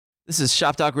This is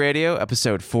Shop Talk Radio,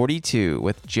 episode 42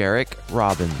 with Jairek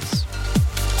Robbins.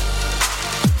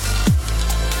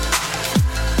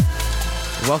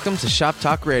 Welcome to Shop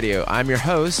Talk Radio. I'm your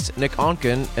host, Nick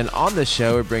Onken, and on this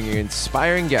show, we bring you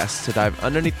inspiring guests to dive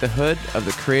underneath the hood of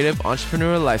the creative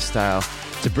entrepreneur lifestyle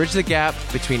to bridge the gap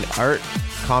between art,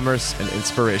 commerce, and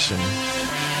inspiration.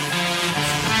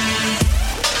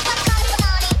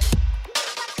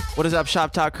 What is up,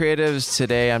 Shop Talk Creatives?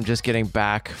 Today, I'm just getting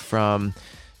back from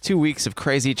 2 weeks of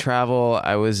crazy travel.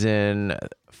 I was in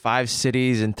 5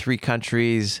 cities in 3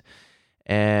 countries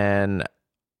and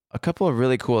a couple of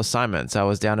really cool assignments. I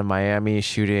was down in Miami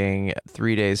shooting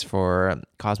 3 days for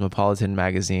Cosmopolitan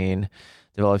magazine,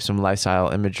 developed some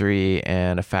lifestyle imagery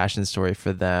and a fashion story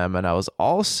for them. And I was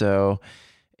also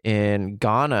in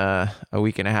Ghana a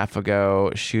week and a half ago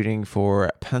shooting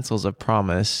for Pencils of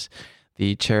Promise,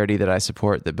 the charity that I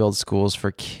support that builds schools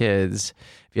for kids.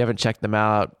 If you haven't checked them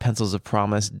out,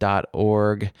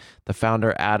 pencilsofpromise.org. The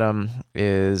founder, Adam,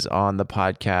 is on the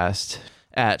podcast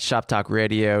at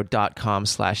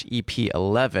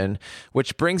shoptalkradio.com/EP11,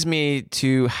 which brings me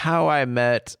to how I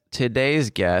met today's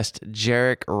guest,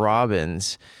 Jairek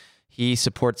Robbins. He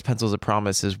supports Pencils of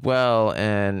Promise as well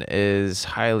and is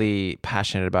highly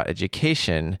passionate about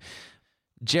education.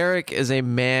 Jairek is a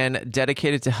man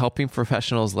dedicated to helping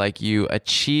professionals like you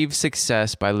achieve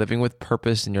success by living with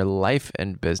purpose in your life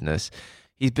and business.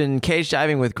 He's been cage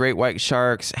diving with great white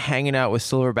sharks, hanging out with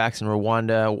silverbacks in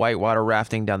Rwanda, whitewater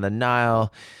rafting down the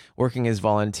Nile, working as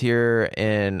volunteer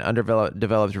in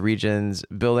underdeveloped regions,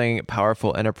 building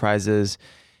powerful enterprises,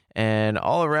 and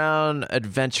all around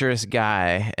adventurous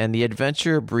guy. And the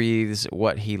adventure breathes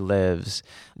what he lives.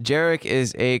 Jairek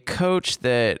is a coach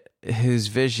that whose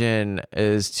vision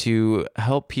is to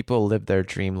help people live their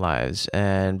dream lives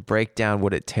and break down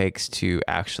what it takes to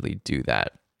actually do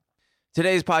that.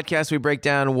 Today's podcast, we break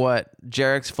down what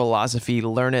Jairek's philosophy,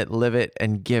 learn it, live it,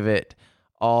 and give it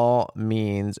all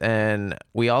means. And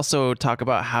we also talk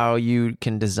about how you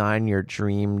can design your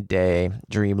dream day,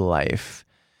 dream life,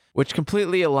 which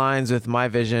completely aligns with my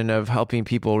vision of helping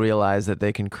people realize that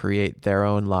they can create their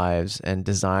own lives and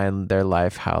design their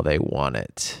life how they want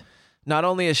it. Not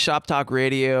only is Shop Talk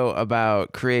Radio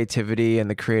about creativity and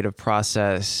the creative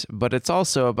process, but it's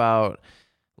also about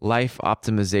life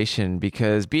optimization,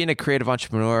 because being a creative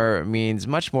entrepreneur means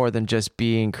much more than just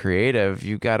being creative.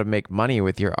 You've got to make money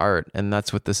with your art, and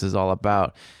that's what this is all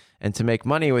about. And to make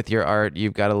money with your art,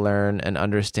 you've got to learn and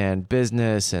understand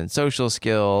business and social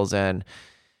skills and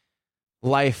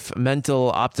life,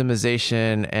 mental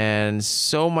optimization, and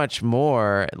so much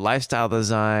more, lifestyle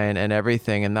design and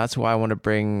everything. And that's why I want to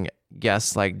bring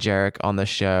guests like Jairek on the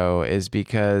show, is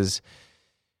because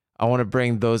I want to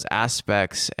bring those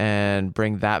aspects and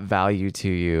bring that value to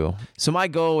you. So my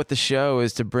goal with the show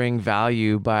is to bring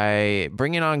value by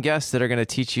bringing on guests that are going to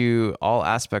teach you all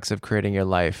aspects of creating your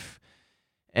life.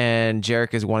 And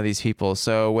Jairek is one of these people.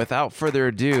 So without further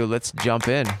ado, let's jump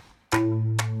in.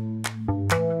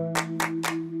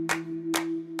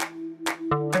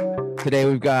 Today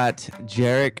we've got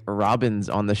Jairek Robbins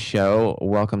on the show.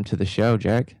 Welcome to the show,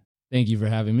 Jairek. Thank you for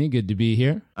having me. Good to be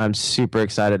here. I'm super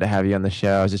excited to have you on the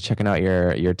show. I was just checking out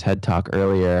your TED Talk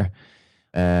earlier,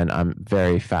 and I'm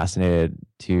very fascinated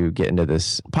to get into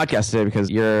this podcast today because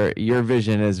your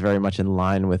vision is very much in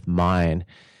line with mine.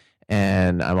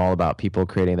 And I'm all about people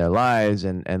creating their lives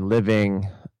and living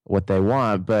what they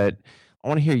want. But I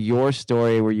want to hear your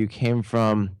story, where you came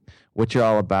from, what you're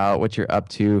all about, what you're up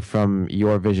to from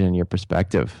your vision, your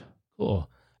perspective. Cool.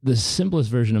 The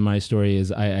simplest version of my story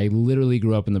is I literally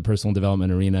grew up in the personal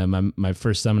development arena. My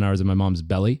first seminar was in my mom's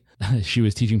belly. She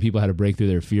was teaching people how to break through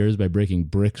their fears by breaking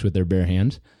bricks with their bare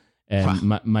hands.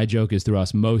 And my joke is, through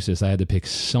osmosis, I had to pick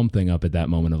something up at that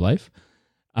moment of life.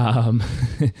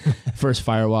 First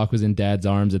firewalk was in dad's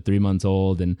arms at 3 months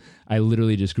old. And I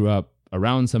literally just grew up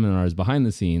around seminars, behind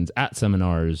the scenes, at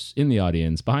seminars, in the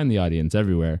audience, behind the audience,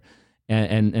 everywhere.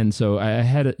 And so I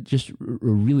had just a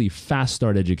really fast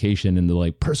start education into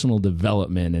like personal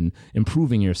development and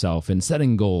improving yourself and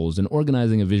setting goals and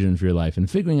organizing a vision for your life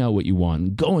and figuring out what you want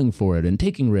and going for it and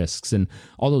taking risks and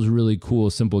all those really cool,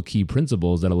 simple key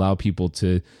principles that allow people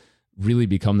to really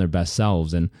become their best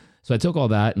selves. And so I took all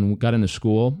that and got into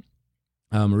school,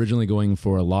 originally going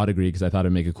for a law degree because I thought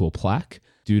it'd make a cool plaque.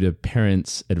 Due to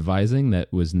parents advising,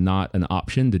 that was not an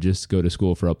option to just go to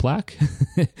school for a plaque.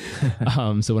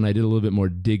 So when I did a little bit more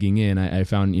digging in, I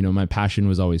found, my passion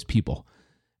was always people.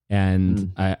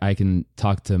 And I can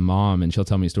talk to mom and she'll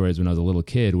tell me stories when I was a little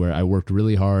kid where I worked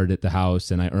really hard at the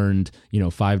house and I earned,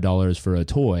 $5 for a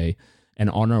toy. And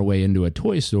on our way into a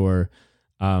toy store,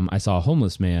 I saw a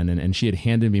homeless man and she had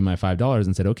handed me my $5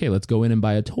 and said, okay, let's go in and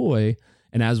buy a toy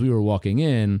And as we were walking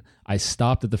in, I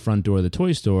stopped at the front door of the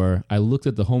toy store. I looked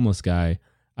at the homeless guy.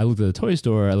 I looked at the toy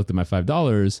store. I looked at my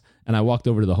 $5, and I walked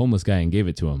over to the homeless guy and gave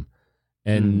it to him.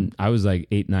 And I was like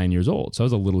 8, 9 years old. So I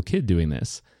was a little kid doing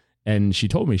this. And she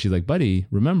told me, she's like, buddy,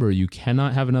 remember, you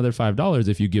cannot have another $5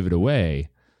 if you give it away.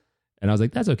 And I was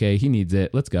like, that's okay. He needs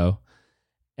it. Let's go.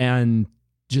 And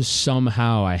just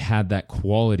somehow I had that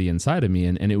quality inside of me.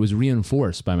 And it was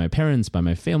reinforced by my parents, by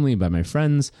my family, by my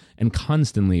friends, and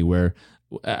constantly, where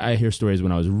I hear stories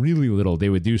when I was really little, they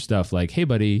would do stuff like, hey,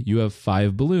 buddy, you have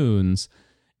 5 balloons.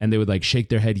 And they would like shake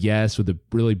their head yes with the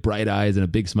really bright eyes and a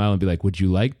big smile and be like, would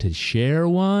you like to share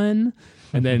one?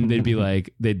 And then they'd be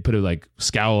like, they'd put a like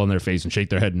scowl on their face and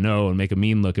shake their head no and make a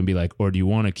mean look and be like, or do you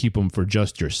want to keep them for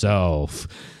just yourself?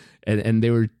 And they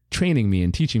were training me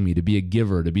and teaching me to be a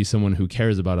giver, to be someone who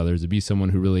cares about others, to be someone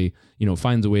who really,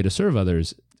 finds a way to serve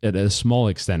others at a small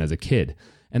extent as a kid.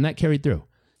 And that carried through.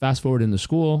 Fast forward into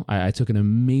school, I took an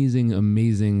amazing,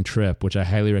 amazing trip, which I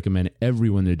highly recommend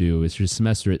everyone to do. It's your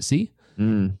semester at sea.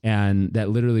 And that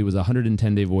literally was a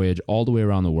 110-day voyage all the way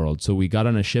around the world. So we got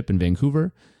on a ship in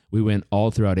Vancouver. We went all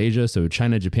throughout Asia. So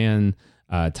China, Japan,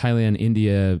 Thailand,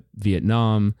 India,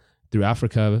 Vietnam, through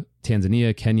Africa,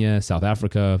 Tanzania, Kenya, South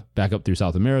Africa, back up through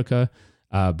South America,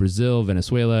 Brazil,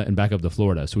 Venezuela, and back up to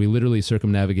Florida. So we literally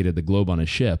circumnavigated the globe on a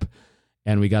ship.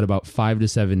 And we got about 5 to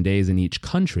 7 days in each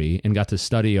country and got to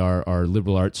study our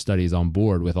liberal arts studies on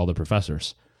board with all the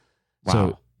professors. Wow.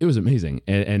 So it was amazing.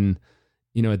 And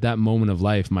at that moment of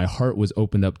life, my heart was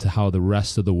opened up to how the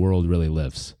rest of the world really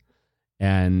lives.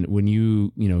 And when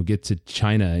you get to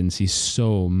China and see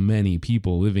so many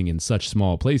people living in such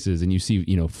small places, and you see,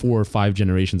 4 or 5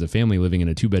 generations of family living in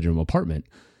a 2-bedroom apartment,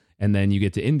 and then you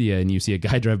get to India and you see a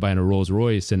guy drive by in a Rolls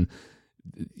Royce and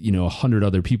 100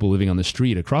 other people living on the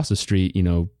street, across the street,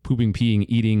 pooping, peeing,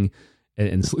 eating,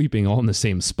 and sleeping all in the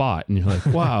same spot. And you're like,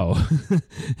 wow,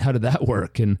 how did that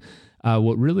work? And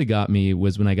what really got me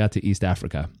was when I got to East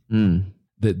Africa.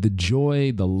 The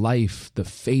joy, the life, the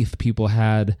faith people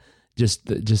had, just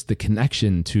the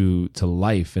connection to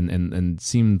life and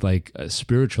seemed like a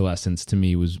spiritual essence to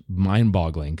me was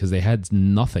mind-boggling, because they had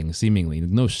nothing, seemingly,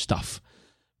 no stuff,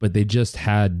 but they just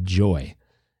had joy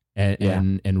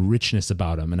and richness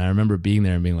about them. And I remember being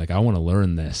there and being like, I want to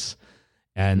learn this.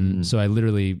 And so I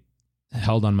literally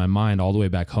held on my mind all the way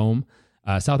back home.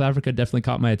 South Africa definitely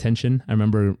caught my attention. I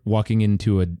remember walking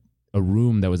into a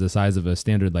room that was the size of a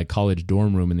standard like college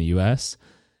dorm room in the US,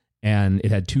 and it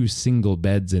had 2 single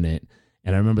beds in it.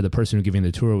 And I remember the person who giving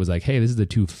the tour was like, hey, this is a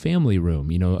 2-family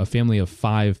room. A family of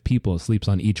 5 people sleeps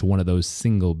on each one of those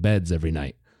single beds every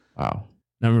night. Wow.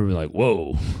 And I remember like,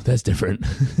 whoa, that's different.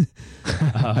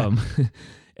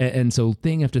 And so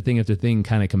thing after thing after thing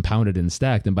kind of compounded and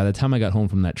stacked. And by the time I got home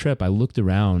from that trip, I looked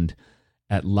around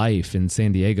at life in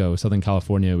San Diego, Southern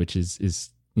California, which is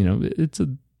it's a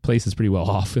place that's pretty well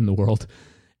off in the world.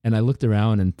 And I looked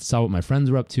around and saw what my friends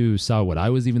were up to, saw what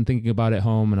I was even thinking about at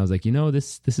home. And I was like,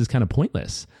 this is kind of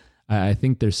pointless. I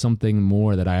think there's something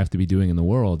more that I have to be doing in the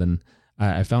world. And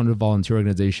I founded a volunteer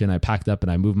organization. I packed up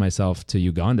and I moved myself to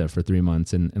Uganda for 3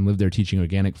 months and lived there teaching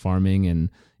organic farming and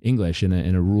English in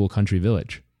a rural country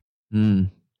village.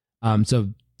 So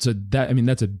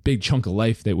that's a big chunk of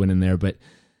life that went in there, but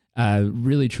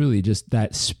really, truly, just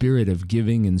that spirit of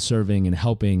giving and serving and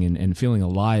helping and feeling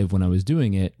alive when I was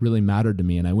doing it really mattered to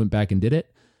me. And I went back and did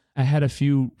it. I had a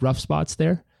few rough spots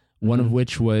there. One of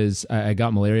which was I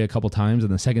got malaria a couple times.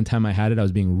 And the second time I had it, I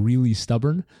was being really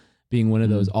stubborn, being one of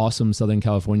those awesome Southern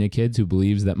California kids who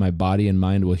believes that my body and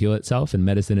mind will heal itself and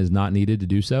medicine is not needed to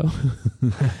do so.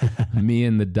 Me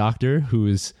and the doctor who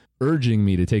was urging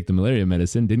me to take the malaria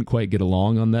medicine didn't quite get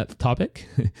along on that topic.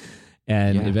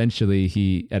 And eventually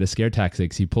he, at a scare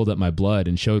tactics, he pulled up my blood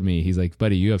and showed me. He's like,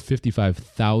 buddy, you have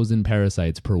 55,000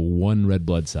 parasites per 1 red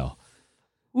blood cell.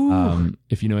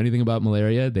 If you know anything about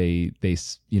malaria, they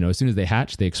as soon as they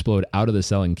hatch, they explode out of the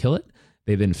cell and kill it.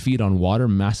 They then feed on water,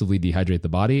 massively dehydrate the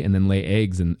body, and then lay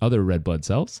eggs in other red blood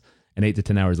cells. And 8 to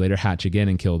 10 hours later, hatch again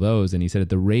and kill those. And he said at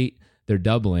the rate they're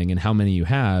doubling and how many you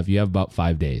have about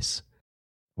 5 days.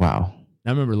 Wow. I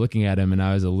remember looking at him and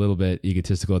I was a little bit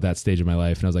egotistical at that stage of my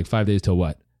life. And I was like, 5 days till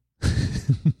what?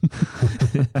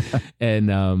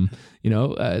 And,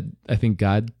 I think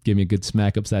God gave me a good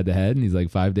smack upside the head. And he's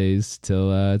like, 5 days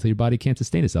till your body can't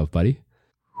sustain itself, buddy.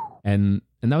 And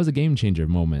that was a game changer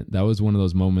moment. That was one of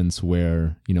those moments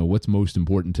where, what's most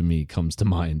important to me comes to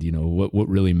mind. What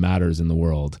really matters in the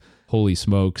world. Holy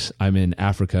smokes. I'm in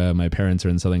Africa. My parents are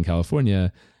in Southern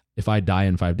California. If I die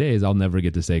in 5 days, I'll never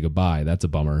get to say goodbye. That's a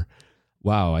bummer.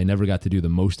 Wow, I never got to do the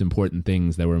most important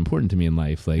things that were important to me in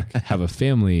life, like have a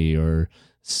family or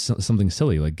something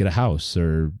silly, like get a house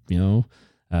or,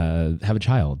 have a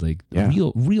child, like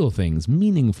real things,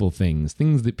 meaningful things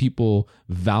that people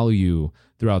value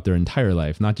throughout their entire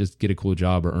life, not just get a cool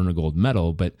job or earn a gold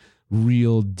medal, but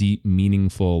real deep,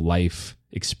 meaningful life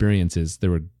experiences that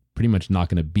were pretty much not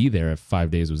going to be there if 5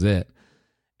 days was it.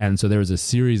 And so there was a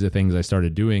series of things I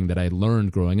started doing that I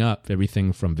learned growing up,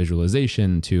 everything from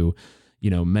visualization to,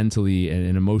 mentally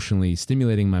and emotionally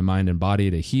stimulating my mind and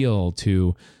body to heal,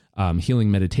 to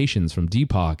healing meditations from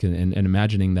Deepak and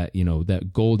imagining that, that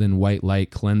golden white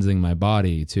light cleansing my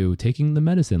body, to taking the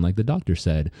medicine like the doctor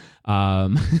said.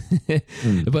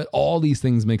 But all these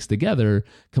things mixed together,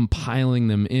 compiling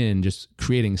them in, just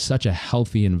creating such a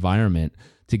healthy environment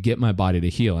to get my body to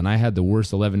heal. And I had the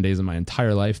worst 11 days of my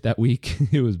entire life that week.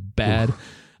 It was bad.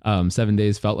 7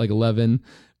 days felt like 11,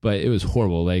 but it was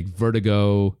horrible. Like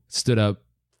vertigo, stood up,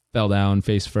 fell down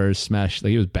face first, smashed.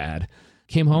 Like it was bad.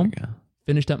 Came home,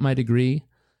 finished up my degree,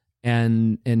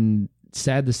 and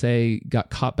sad to say, got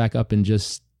caught back up in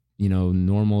just,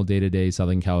 normal day-to-day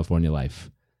Southern California life.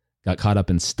 Got caught up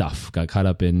in stuff, got caught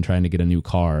up in trying to get a new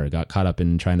car, got caught up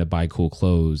in trying to buy cool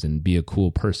clothes and be a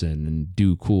cool person and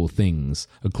do cool things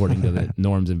according to the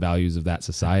norms and values of that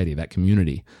society, that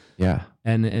community. Yeah.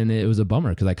 And it was a bummer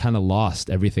because I kind of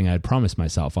lost everything I had promised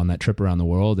myself on that trip around the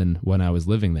world and when I was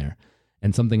living there.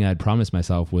 And something I had promised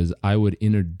myself was I would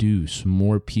introduce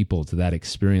more people to that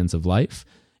experience of life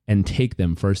and take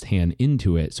them firsthand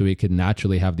into it so it could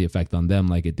naturally have the effect on them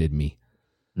like it did me.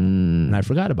 And I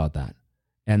forgot about that.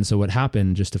 And so what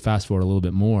happened, just to fast forward a little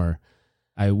bit more,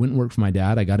 I went and worked for my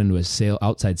dad. I got into a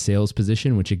outside sales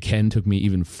position, which again took me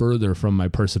even further from my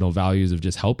personal values of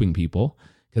just helping people.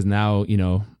 Because now,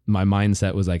 my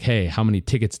mindset was like, hey, how many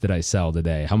tickets did I sell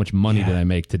today? How much money did I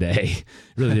make today? It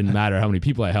really didn't matter how many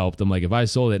people I helped. I'm like, if I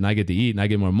sold it and I get to eat and I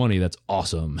get more money, that's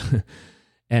awesome.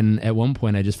 And at one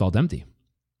point I just felt empty.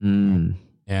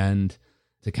 And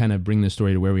to kind of bring this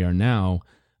story to where we are now,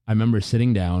 I remember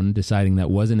sitting down, deciding that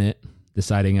wasn't it,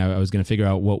 deciding I was going to figure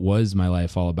out what was my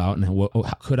life all about and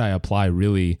how could I apply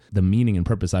really the meaning and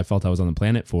purpose I felt I was on the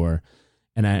planet for.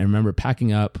 And I remember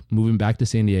packing up, moving back to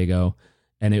San Diego,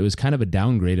 and it was kind of a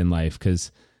downgrade in life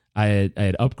because I had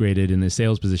upgraded in the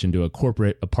sales position to a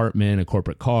corporate apartment, a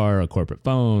corporate car, a corporate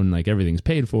phone, like everything's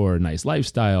paid for, nice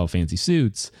lifestyle, fancy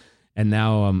suits. And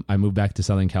now I moved back to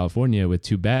Southern California with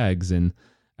 2 bags, and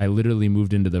I literally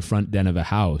moved into the front den of a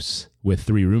house with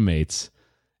 3 roommates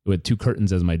with 2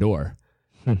 curtains as my door.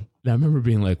 And I remember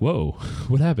being like, whoa,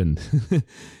 what happened?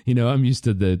 I'm used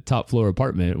to the top floor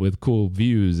apartment with cool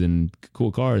views and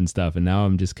cool car and stuff. And now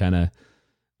I'm just kind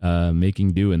of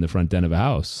making do in the front den of a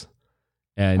house.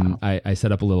 And I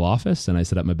set up a little office and I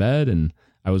set up my bed, and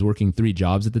I was working 3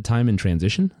 jobs at the time in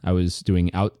transition. I was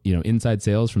doing inside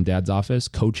sales from dad's office,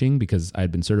 coaching because I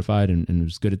had been certified and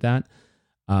was good at that.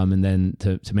 And then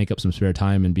to make up some spare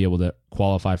time and be able to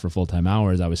qualify for full-time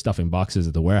hours, I was stuffing boxes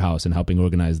at the warehouse and helping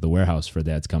organize the warehouse for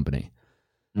dad's company.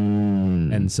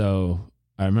 And so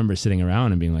I remember sitting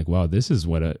around and being like, wow, this is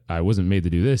what I wasn't made to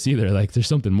do this either. Like there's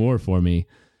something more for me.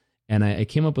 And I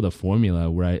came up with a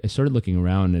formula where I started looking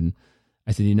around and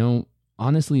I said,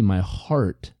 honestly, my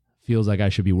heart feels like I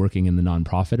should be working in the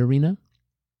nonprofit arena,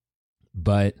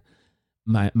 but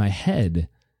my head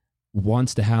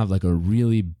wants to have like a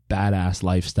really badass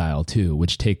lifestyle too,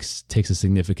 which takes a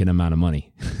significant amount of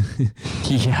money.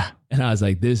 Yeah. And I was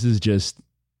like, this is just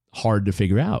hard to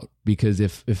figure out because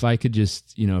if I could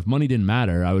just, if money didn't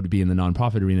matter, I would be in the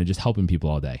nonprofit arena just helping people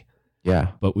all day. Yeah.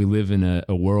 But we live in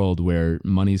a world where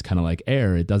money's kind of like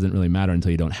air. It doesn't really matter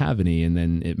until you don't have any, and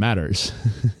then it matters.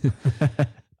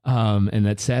 And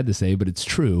that's sad to say, but it's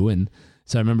true. And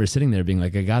so I remember sitting there being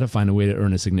like, I got to find a way to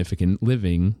earn a significant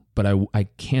living, but I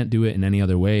can't do it in any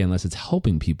other way unless it's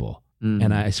helping people.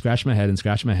 And I scratched my head,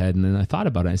 and then I thought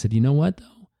about it. I said, you know what, though?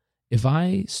 If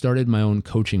I started my own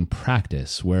coaching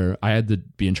practice where I had to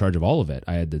be in charge of all of it,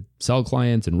 I had to sell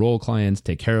clients, enroll clients,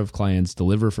 take care of clients,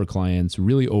 deliver for clients,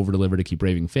 really over-deliver to keep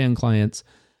raving fan clients.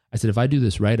 I said, if I do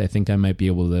this right, I think I might be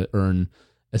able to earn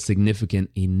a significant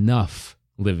enough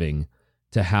living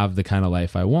to have the kind of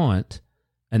life I want.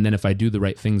 And then if I do the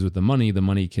right things with the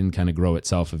money can kind of grow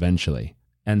itself eventually.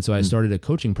 And so I started a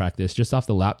coaching practice just off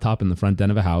the laptop in the front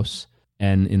den of a house.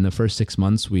 And in the first 6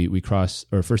 months,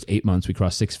 first 8 months, we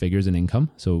crossed 6 figures in income.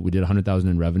 So we did 100,000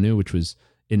 in revenue, which was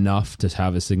enough to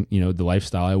have the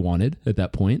lifestyle I wanted at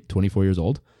that point, 24 years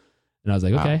old. And I was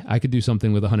like, okay, I could do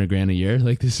something with $100,000 a year.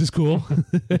 Like, this is cool.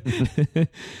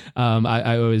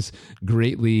 I was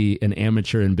greatly an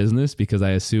amateur in business because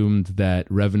I assumed that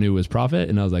revenue was profit.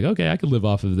 And I was like, okay, I could live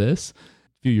off of this.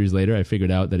 A few years later, I figured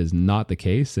out that is not the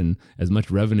case. And as much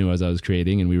revenue as I was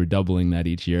creating, and we were doubling that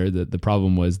each year, the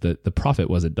problem was that the profit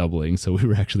wasn't doubling. So we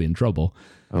were actually in trouble.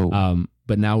 But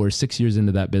But now we're 6 years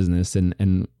into that business.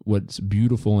 And what's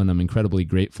beautiful and I'm incredibly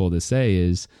grateful to say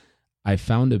is I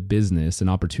found a business, an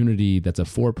opportunity that's a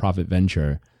for-profit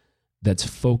venture that's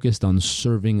focused on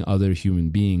serving other human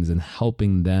beings and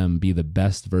helping them be the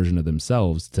best version of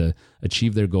themselves to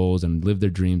achieve their goals and live their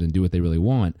dreams and do what they really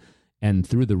want. And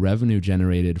through the revenue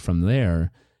generated from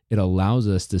there, it allows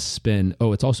us to spend,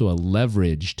 it's also a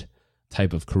leveraged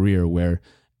type of career where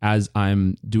as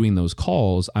I'm doing those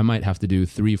calls, I might have to do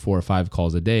 3, 4, 5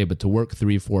 calls a day, but to work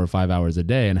 3, 4, or 5 hours a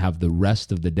day and have the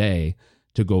rest of the day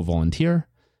to go volunteer,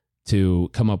 to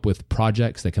come up with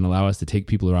projects that can allow us to take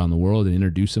people around the world and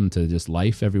introduce them to just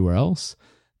life everywhere else,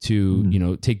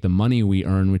 to, take the money we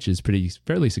earn, which is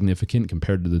fairly significant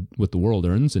compared to what the world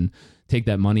earns, and take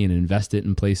that money and invest it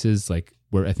in places like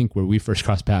where we first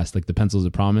crossed paths, like the Pencils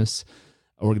of Promise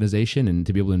organization, and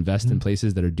to be able to invest in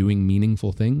places that are doing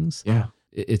meaningful things. Yeah.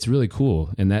 It's really cool.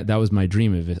 And that was my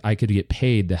dream. If I could get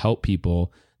paid to help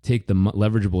people, take the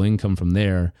leverageable income from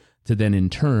there to then in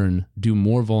turn do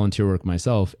more volunteer work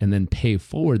myself and then pay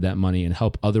forward that money and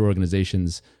help other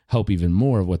organizations help even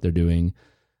more of what they're doing,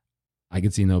 I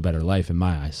could see no better life in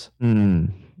my eyes.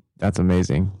 That's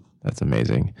amazing. That's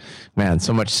amazing, man.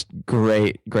 So much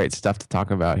great stuff to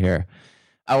talk about here.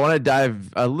 I want to dive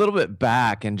a little bit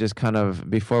back and just kind of,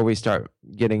 before we start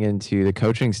getting into the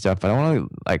coaching stuff, I want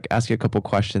to ask you a couple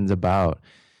questions about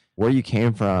where you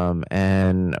came from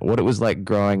and what it was like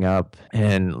growing up.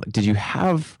 And did you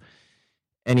have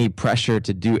any pressure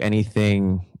to do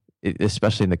anything,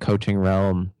 especially in the coaching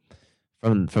realm,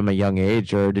 from a young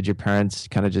age, or did your parents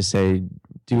kind of just say,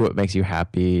 do what makes you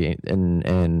happy?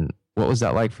 And what was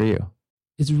that like for you?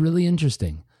 It's really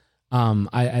interesting.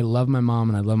 I love my mom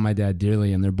and I love my dad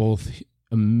dearly, and they're both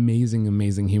amazing,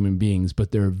 amazing human beings,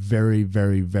 but they're very,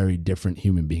 very, very different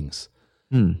human beings.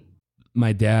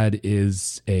 My dad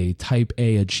is a type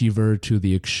A achiever to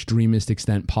the extremest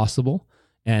extent possible.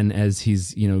 And as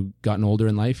he's, gotten older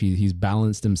in life, he's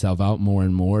balanced himself out more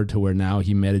and more to where now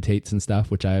he meditates and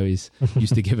stuff, which I always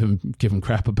used to give him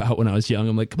crap about when I was young.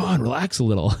 I'm like, come on, relax a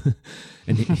little.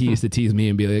 And he used to tease me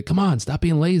and be like, come on, stop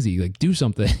being lazy, do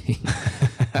something.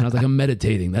 And I was like, I'm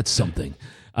meditating. That's something.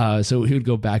 So he would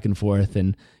go back and forth,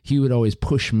 and he would always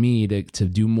push me to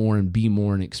do more and be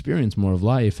more and experience more of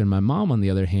life. And my mom, on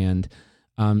the other hand,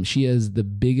 she has the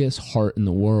biggest heart in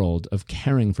the world of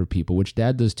caring for people, which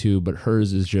dad does too, but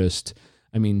hers is just,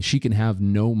 she can have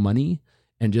no money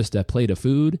and just a plate of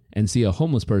food and see a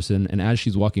homeless person, and as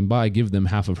she's walking by, give them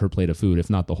half of her plate of food, if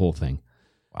not the whole thing.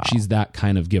 Wow. She's that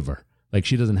kind of giver.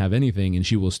 She doesn't have anything and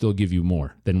she will still give you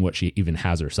more than what she even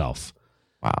has herself.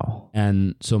 Wow.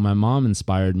 And so my mom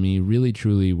inspired me really,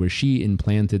 truly, where she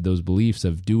implanted those beliefs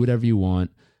of do whatever you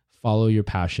want, follow your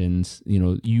passions.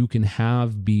 You can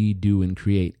have, be, do, and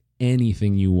create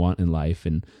anything you want in life.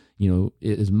 And,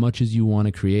 as much as you want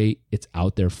to create, it's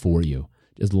out there for you,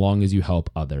 as long as you help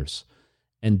others.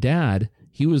 And dad,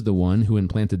 he was the one who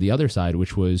implanted the other side,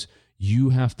 which was you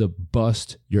have to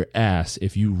bust your ass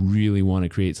if you really want to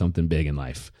create something big in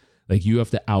life. You have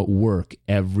to outwork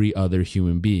every other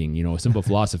human being. A simple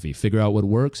philosophy, figure out what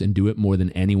works and do it more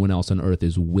than anyone else on earth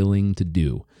is willing to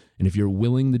do. And if you're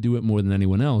willing to do it more than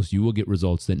anyone else, you will get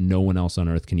results that no one else on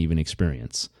earth can even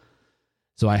experience.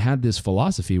 So I had this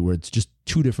philosophy where it's just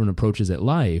two different approaches at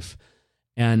life.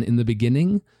 And in the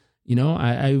beginning,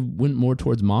 I went more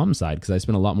towards mom's side because I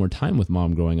spent a lot more time with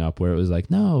mom growing up, where it was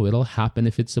like, no, it'll happen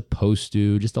if it's supposed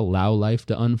to. Just allow life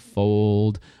to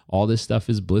unfold. All this stuff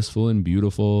is blissful and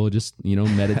beautiful. Just,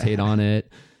 meditate on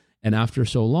it. And after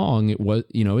so long, it was,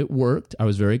 it worked. I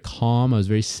was very calm. I was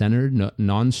very centered,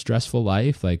 non-stressful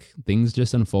life. Things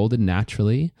just unfolded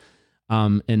naturally.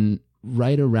 And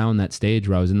right around that stage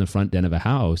where I was in the front den of a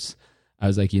house, I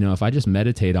was like, if I just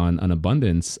meditate on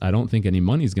abundance, I don't think any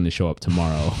money's going to show up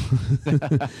tomorrow.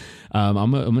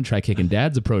 I'm gonna try kicking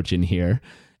dad's approach in here.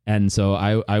 And so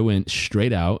I went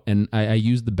straight out, and I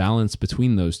used the balance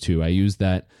between those two. I used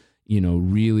that,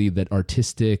 really that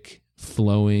artistic,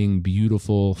 flowing,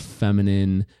 beautiful,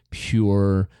 feminine,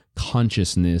 pure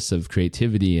consciousness of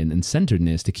creativity and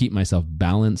centeredness to keep myself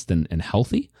balanced and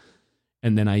healthy.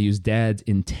 And then I used dad's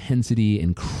intensity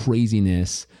and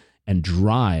craziness and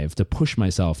drive to push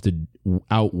myself to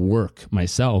outwork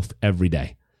myself every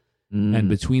day. And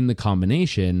between the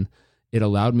combination, it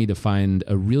allowed me to find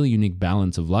a really unique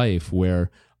balance of life where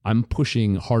I'm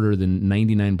pushing harder than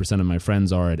 99% of my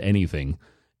friends are at anything.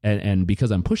 And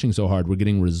because I'm pushing so hard, we're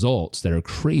getting results that are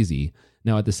crazy.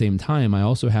 Now, at the same time, I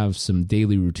also have some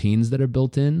daily routines that are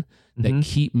built in that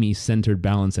keep me centered,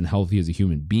 balanced, and healthy as a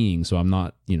human being. So I'm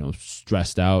not,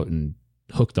 stressed out and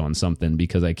hooked on something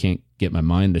because I can't get my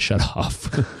mind to shut off,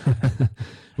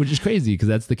 which is crazy because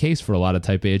that's the case for a lot of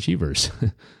type A achievers.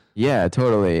 Yeah,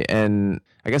 totally. And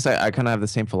I guess I kind of have the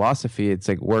same philosophy. It's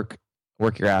like work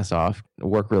your ass off,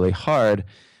 work really hard.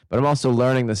 But I'm also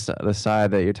learning the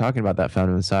side that you're talking about, that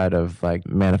feminine side of like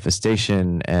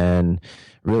manifestation and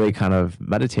really kind of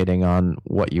meditating on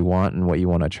what you want and what you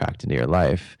want to attract into your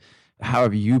life. How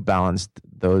have you balanced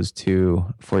those two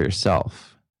for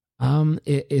yourself?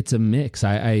 It's a mix.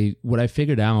 What I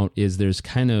figured out is there's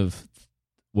kind of,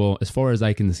 well, as far as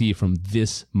I can see from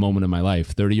this moment of my life,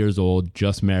 30 years old,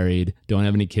 just married, don't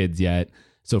have any kids yet.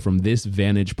 So from this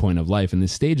vantage point of life and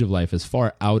this stage of life, as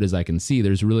far out as I can see,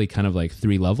 there's really kind of like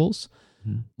 3 levels.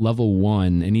 Mm-hmm. Level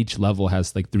 1, and each level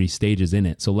has like 3 stages in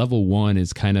it. So level 1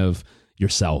 is kind of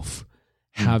yourself.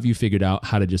 Have you figured out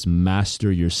how to just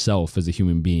master yourself as a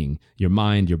human being? Your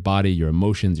mind, your body, your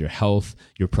emotions, your health,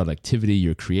 your productivity,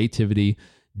 your creativity.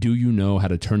 Do you know how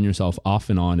to turn yourself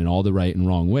off and on in all the right and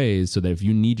wrong ways so that if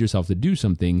you need yourself to do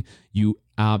something, you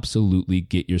absolutely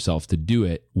get yourself to do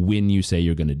it when you say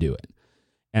you're going to do it?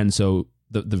 And so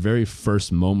the very first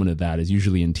moment of that is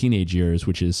usually in teenage years,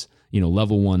 which is,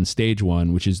 level 1, stage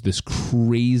 1, which is this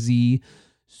crazy,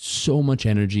 so much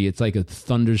energy. It's like a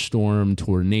thunderstorm,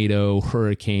 tornado,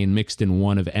 hurricane mixed in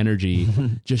one of energy,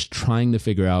 just trying to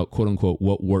figure out, quote unquote,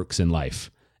 what works in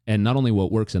life. And not only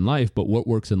what works in life, but what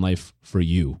works in life for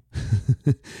you.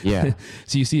 Yeah.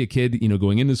 So you see a kid,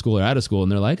 going into school or out of school, and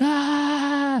they're like,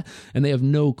 and they have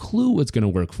no clue what's going to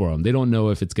work for them. They don't know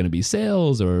if it's going to be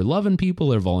sales or loving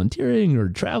people or volunteering or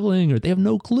traveling, or they have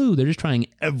no clue. They're just trying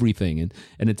everything.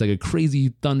 And it's like a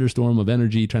crazy thunderstorm of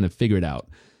energy trying to figure it out.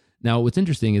 Now, what's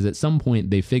interesting is at some point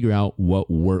they figure out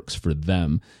what works for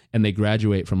them and they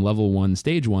graduate from level 1,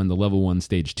 stage 1 to level 1,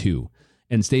 stage 2.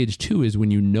 And stage 2 is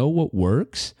when you know what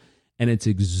works and it's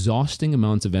exhausting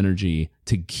amounts of energy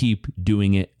to keep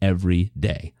doing it every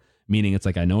day. Meaning it's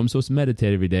like, I know I'm supposed to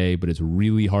meditate every day, but it's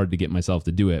really hard to get myself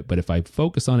to do it. But if I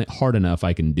focus on it hard enough,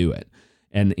 I can do it.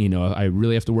 And, I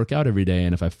really have to work out every day.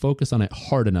 And if I focus on it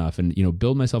hard enough and,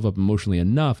 build myself up emotionally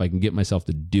enough, I can get myself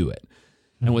to do it.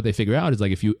 And what they figure out is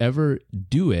like, if you ever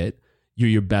do it, you're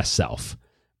your best self.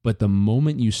 But the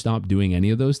moment you stop doing any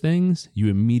of those things, you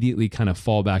immediately kind of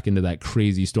fall back into that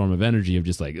crazy storm of energy of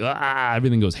just like,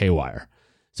 everything goes haywire.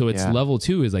 So it's level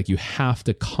 2 is like, you have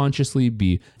to consciously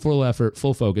be full effort,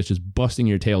 full focus, just busting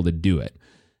your tail to do it.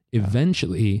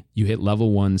 Eventually you hit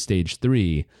level 1, stage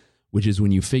 3, which is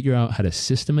when you figure out how to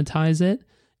systematize it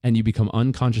and you become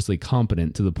unconsciously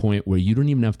competent to the point where you don't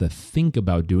even have to think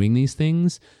about doing these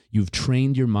things. You've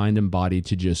trained your mind and body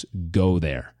to just go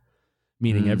there.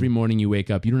 Meaning every morning you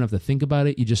wake up, you don't have to think about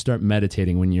it. You just start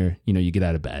meditating when you get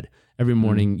out of bed. Every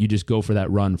morning you just go for that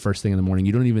run first thing in the morning.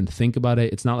 You don't even think about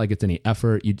it. It's not like it's any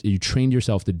effort. You trained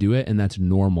yourself to do it, and that's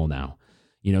normal now.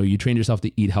 You trained yourself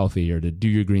to eat healthy or to do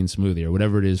your green smoothie or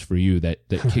whatever it is for you that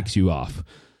kicks you off.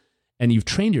 And you've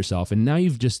trained yourself, and now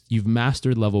you've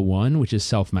mastered level 1, which is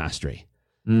self-mastery.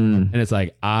 And it's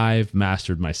like, I've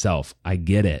mastered myself. I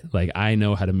get it. Like, I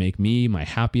know how to make me my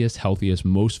happiest, healthiest,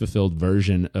 most fulfilled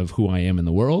version of who I am in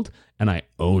the world, and I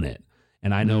own it.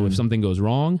 And I know if something goes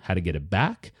wrong, how to get it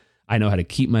back. I know how to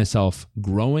keep myself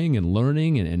growing and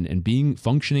learning and being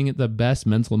functioning at the best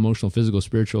mental, emotional, physical,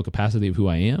 spiritual capacity of who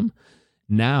I am.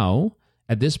 Now,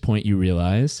 at this point, you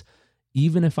realize,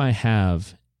 even if I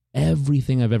have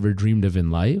everything I've ever dreamed of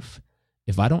in life,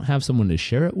 if I don't have someone to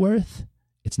share it with,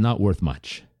 it's not worth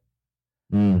much.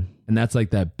 And that's like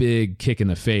that big kick in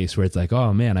the face where it's like,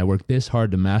 oh man, I worked this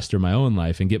hard to master my own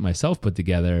life and get myself put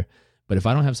together. But if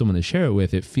I don't have someone to share it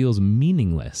with, it feels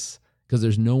meaningless because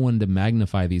there's no one to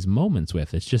magnify these moments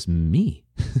with. It's just me.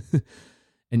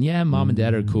 And yeah, mom and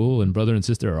dad are cool and brother and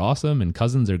sister are awesome and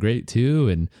cousins are great too.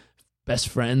 And best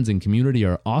friends and community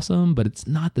are awesome, but it's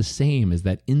not the same as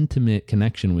that intimate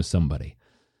connection with somebody.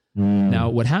 Now,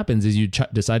 what happens is you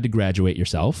decide to graduate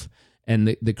yourself.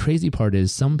 And the crazy part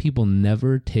is some people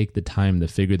never take the time to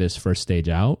figure this first stage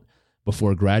out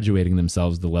before graduating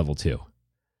themselves to level 2.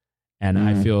 And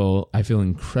I feel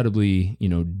incredibly,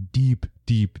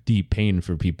 deep pain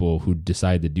for people who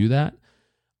decide to do that,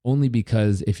 only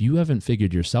because if you haven't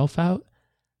figured yourself out,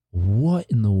 what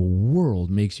in the world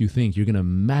makes you think you're going to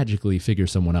magically figure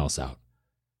someone else out?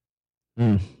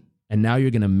 And now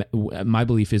my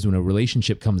belief is when a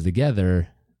relationship comes together,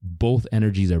 both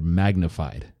energies are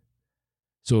magnified.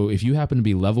 So if you happen to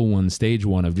be level 1, stage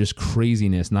 1 of just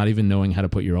craziness, not even knowing how to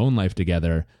put your own life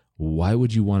together, why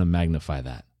would you want to magnify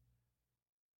that?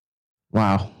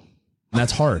 Wow. And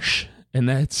that's harsh. And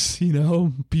that's,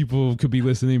 people could be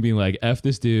listening being like, F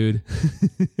this dude.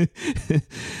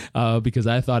 Because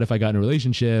I thought if I got in a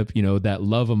relationship, that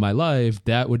love of my life,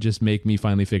 that would just make me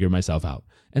finally figure myself out.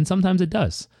 And sometimes it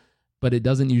does, but it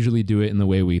doesn't usually do it in the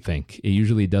way we think. It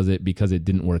usually does it because it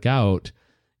didn't work out.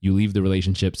 You leave the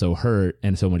relationship so hurt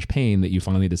and so much pain that you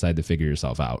finally decide to figure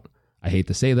yourself out. I hate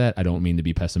to say that. I don't mean to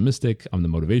be pessimistic. I'm the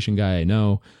motivation guy, I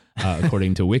know,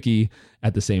 according to Wiki.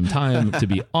 At the same time, to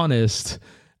be honest,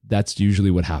 that's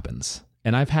usually what happens.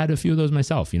 And I've had a few of those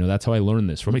myself. That's how I learned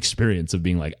this, from experience of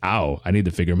being like, ow, I need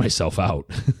to figure myself out.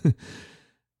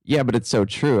 Yeah, but it's so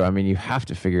true. I mean, you have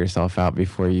to figure yourself out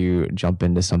before you jump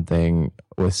into something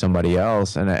with somebody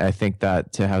else. And I think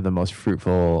that to have the most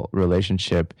fruitful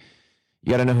relationship, you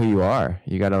got to know who you are.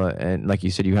 You got to, and like you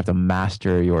said, you have to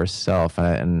master yourself.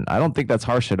 And I don't think that's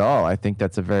harsh at all. I think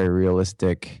that's a very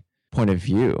realistic point of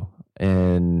view.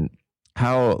 And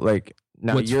how, like,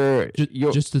 now you're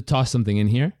just to toss something in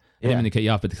here. I didn't mean to cut you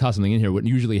off, but to toss something in here, what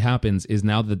usually happens is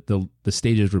now that the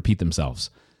stages repeat themselves,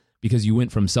 because you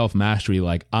went from self-mastery,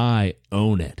 like, I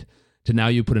own it, to now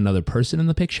you put another person in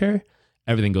the picture,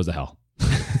 everything goes to hell.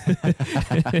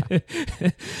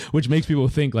 Which makes people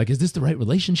think, like, is this the right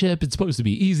relationship? It's supposed to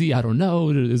be easy. I don't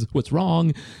know. What's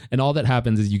wrong? And all that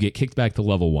happens is you get kicked back to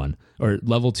level 1 or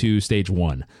level 2, stage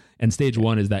 1. And stage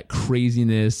 1 is that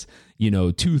craziness,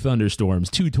 2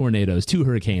 thunderstorms, 2 tornadoes, 2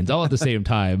 hurricanes, all at the same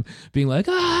time, being like,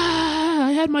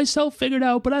 I had myself figured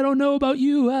out, but I don't know about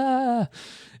you.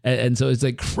 And so it's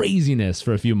like craziness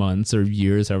for a few months or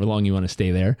years, however long you want to stay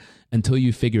there, until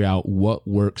you figure out what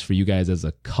works for you guys as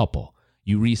a couple.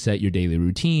 You reset your daily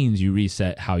routines, you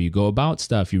reset how you go about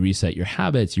stuff, you reset your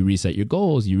habits, you reset your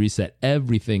goals, you reset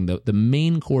everything. The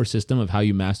main core system of how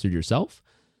you mastered yourself,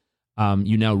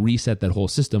 you now reset that whole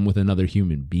system with another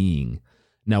human being.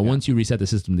 Now, once you reset the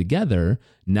system together,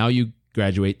 now you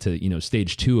graduate to,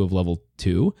 stage 2 of level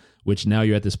 2, which now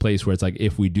you're at this place where it's like,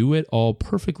 if we do it all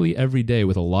perfectly every day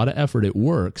with a lot of effort, it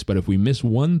works. But if we miss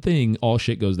one thing, all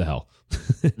shit goes to hell.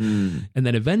 And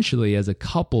then eventually, as a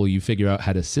couple, you figure out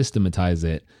how to systematize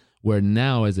it, where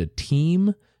now as a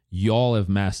team, y'all have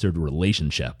mastered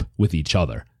relationship with each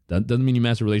other. That doesn't mean you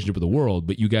master relationship with the world,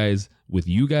 but you guys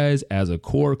as a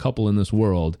core couple in this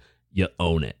world, you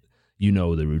own it. You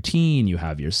know the routine, you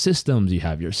have your systems, you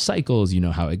have your cycles, you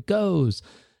know how it goes.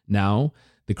 Now,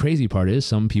 the crazy part is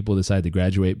some people decide to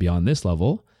graduate beyond this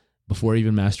level before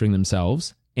even mastering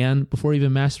themselves and before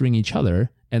even mastering each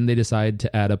other, and they decide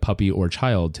to add a puppy or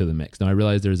child to the mix. Now, I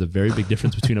realize there's a very big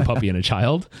difference between a puppy and a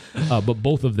child, but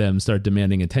both of them start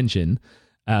demanding attention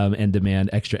and demand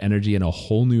extra energy and a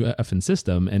whole new effing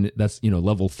system. And that's,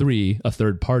 level 3, a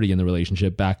third party in the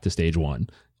relationship, back to stage 1.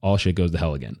 All shit goes to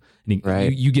hell again.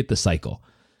 And you get the cycle.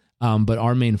 But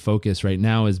our main focus right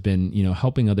now has been,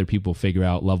 helping other people figure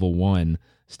out level 1,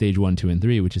 stage 1, 2, and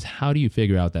 3, which is how do you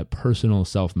figure out that personal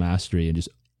self-mastery and just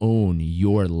own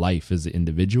your life as an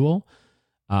individual.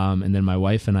 And then my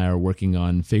wife and I are working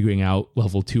on figuring out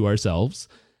level 2 ourselves.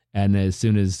 And as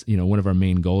soon as, one of our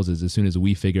main goals is as soon as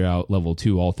we figure out level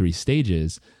 2, all 3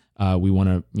 stages, we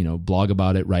want to, blog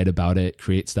about it, write about it,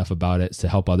 create stuff about it to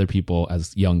help other people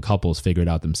as young couples figure it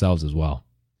out themselves as well.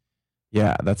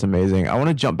 Yeah, that's amazing. I want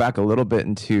to jump back a little bit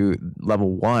into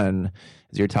level 1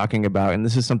 as you're talking about, and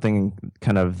this is something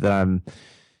kind of that I'm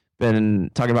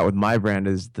been talking about with my brand,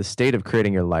 is the state of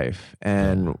creating your life.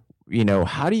 And,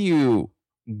 how do you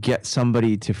get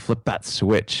somebody to flip that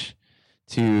switch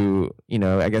to,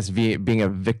 I guess being a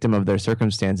victim of their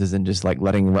circumstances and just like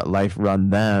letting life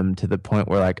run them to the point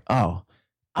where like, oh,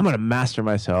 I'm going to master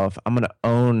myself. I'm going to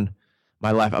own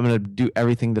my life. I'm going to do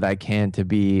everything that I can to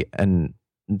be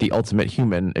the ultimate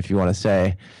human, if you want to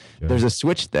say. Sure. There's a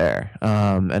switch there.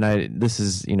 And this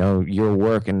is, your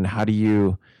work, and how do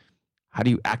you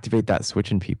activate that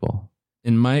switch in people?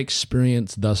 In my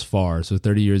experience thus far, so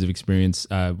 30 years of experience,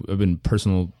 I've been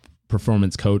personal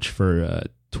performance coach for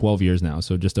 12 years now.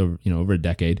 So just over a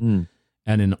decade. And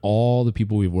in all the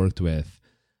people we've worked with,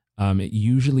 it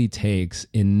usually takes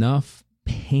enough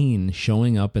pain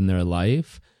showing up in their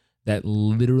life that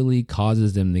literally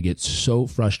causes them to get so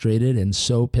frustrated and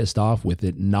so pissed off with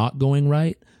it not going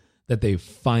right that they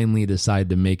finally decide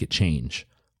to make it change.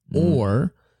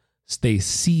 Or they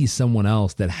see someone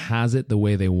else that has it the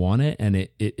way they want it, and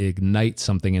it ignites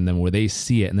something in them where they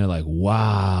see it and they're like,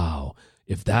 wow,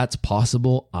 if that's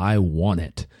possible, I want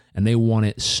it. And they want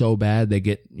it so bad, they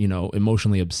get,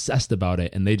 emotionally obsessed about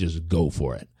it, and they just go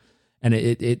for it. And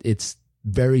it's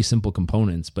very simple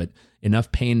components, but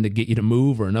enough pain to get you to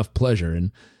move or enough pleasure.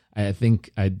 And I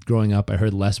think growing up, I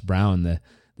heard Les Brown,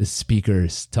 the speaker,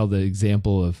 tell the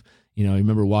example of, I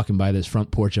remember walking by this front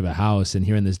porch of a house and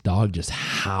hearing this dog just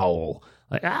howl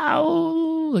like,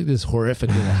 ow, like this horrific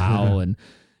little howl. And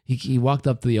he walked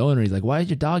up to the owner. He's like, why is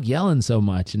your dog yelling so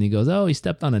much? And he goes, oh, he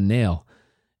stepped on a nail.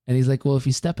 And he's like, well, if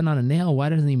he's stepping on a nail, why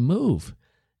doesn't he move?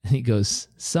 And he goes,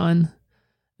 son,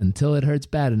 until it hurts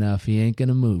bad enough, he ain't going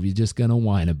to move. He's just going to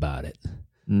whine about it.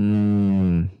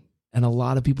 And a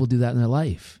lot of people do that in their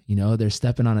life. You know, they're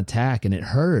stepping on a tack and it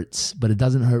hurts, but it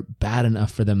doesn't hurt bad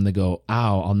enough for them to go,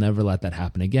 ow, I'll never let that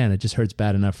happen again. It just hurts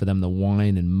bad enough for them to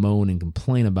whine and moan and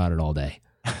complain about it all day.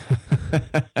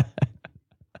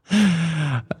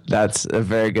 That's a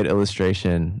very good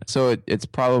illustration. So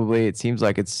it seems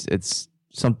like it's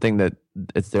something that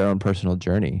it's their own personal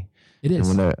journey. It is.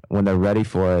 And when they're ready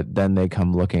for it, then they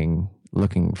come looking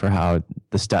for how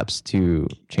the steps to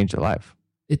change their life.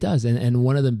 It does. And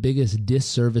one of the biggest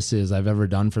disservices I've ever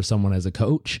done for someone as a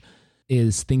coach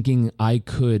is thinking I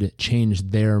could change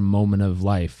their moment of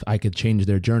life. I could change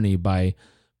their journey by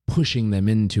pushing them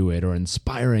into it or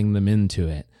inspiring them into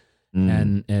it.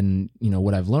 And you know,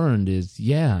 what I've learned is,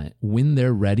 when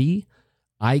they're ready,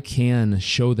 I can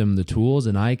show them the tools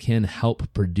and I can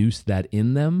help produce that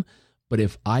in them. But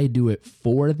if I do it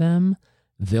for them,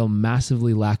 they'll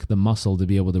massively lack the muscle to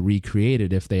be able to recreate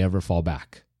it if they ever fall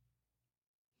back.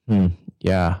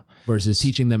 Yeah. Versus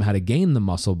teaching them how to gain the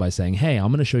muscle by saying, hey,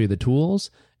 I'm going to show you the tools.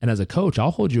 And as a coach,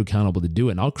 I'll hold you accountable to do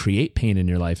it. And I'll create pain in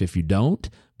your life if you don't,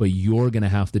 but you're going to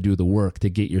have to do the work to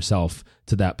get yourself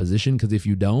to that position. Because if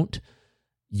you don't,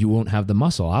 you won't have the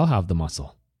muscle. I'll have the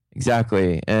muscle.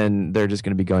 Exactly. And they're just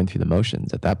going to be going through the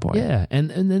motions at that point. Yeah. And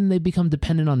then they become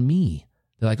dependent on me.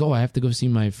 They're like, oh, I have to go see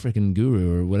my freaking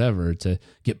guru or whatever to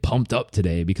get pumped up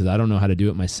today because I don't know how to do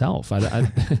it myself.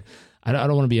 I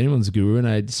don't want to be anyone's guru, and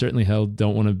I certainly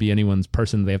don't want to be anyone's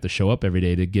person they have to show up every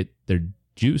day to get their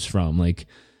juice from. Like,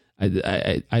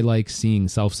 I like seeing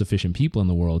self-sufficient people in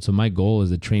the world. So my goal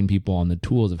is to train people on the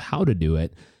tools of how to do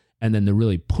it, and then to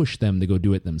really push them to go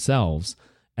do it themselves.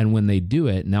 And when they do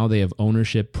it, now they have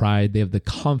ownership, pride. They have the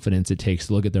confidence it takes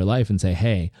to look at their life and say,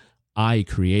 hey, I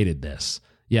created this.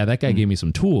 Yeah, that guy gave me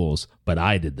some tools, but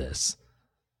I did this.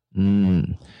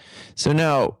 So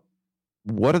now,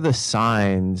 what are the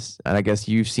signs? And I guess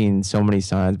you've seen so many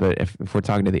signs, but if we're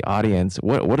talking to the audience,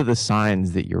 what are the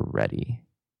signs that you're ready?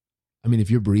 I mean, if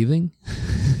you're breathing,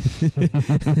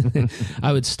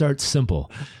 I would start simple.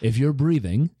 If you're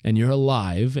breathing and you're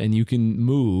alive and you can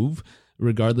move,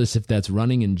 regardless if that's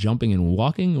running and jumping and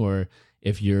walking, or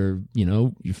if you're,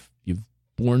 you've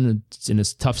born in a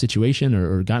tough situation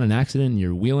or got in an accident and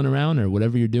you're wheeling around or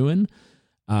whatever you're doing.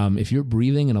 If you're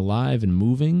breathing and alive and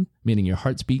moving, meaning your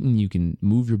heart's beating, you can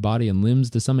move your body and limbs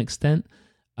to some extent,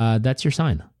 that's your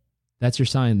sign. That's your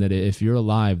sign that if you're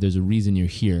alive, there's a reason you're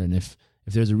here. And if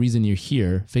there's a reason you're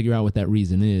here, figure out what that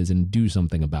reason is and do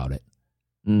something about it.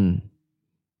 And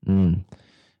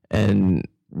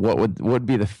what would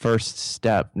be the first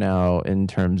step now in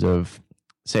terms of,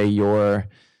 say, your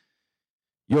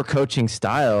coaching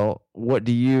style? What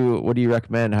do you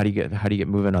recommend? How do you get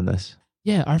moving on this?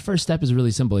 Yeah, our first step is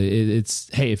really simple. It's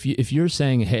hey, if you're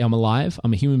saying, hey, I'm alive,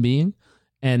 I'm a human being,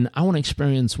 and I want to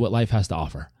experience what life has to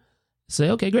offer. Say,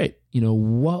 okay, great.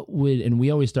 And we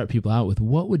always start people out with,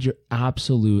 what would your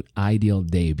absolute ideal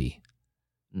day be?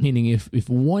 Meaning, if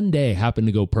one day happened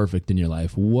to go perfect in your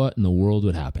life, what in the world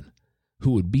would happen?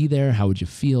 Who would be there? How would you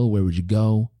feel? Where would you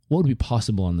go? What would be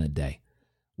possible on that day?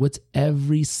 What's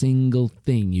every single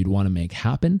thing you'd want to make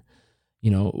happen?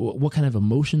 What kind of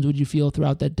emotions would you feel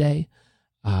throughout that day?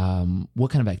 What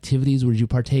kind of activities would you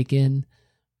partake in?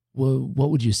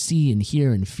 What would you see and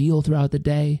hear and feel throughout the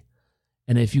day?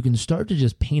 And if you can start to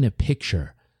just paint a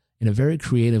picture in a very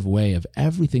creative way of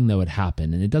everything that would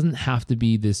happen, and it doesn't have to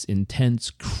be this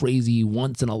intense, crazy,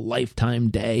 once in a lifetime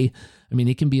day. I mean,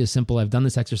 it can be as simple. I've done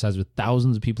this exercise with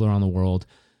thousands of people around the world.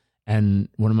 And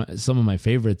some of my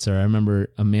favorites are, I remember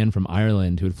a man from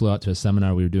Ireland who had flew out to a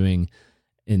seminar we were doing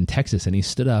in Texas, and he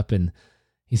stood up and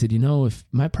he said, if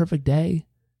my perfect day,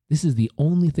 this is the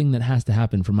only thing that has to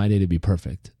happen for my day to be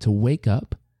perfect: to wake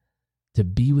up, to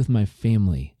be with my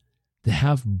family, to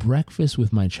have breakfast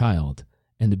with my child,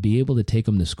 and to be able to take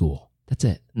them to school. That's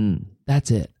it.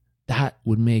 That's it. That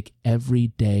would make every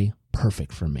day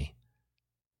perfect for me.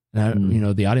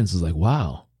 And the audience is like,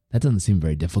 wow, that doesn't seem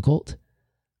very difficult.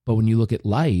 But when you look at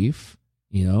life,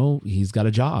 he's got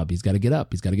a job. He's got to get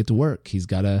up. He's got to get to work.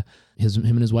 Him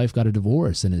and his wife got a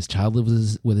divorce, and his child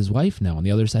lives with his wife now on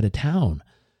the other side of town.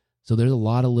 So there's a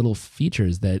lot of little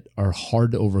features that are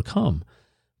hard to overcome.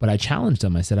 But I challenged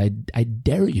him. I said, I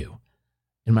dare you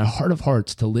in my heart of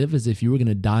hearts to live as if you were going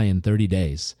to die in 30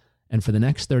 days. And for the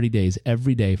next 30 days,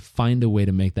 every day, find a way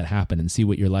to make that happen and see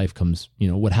what your life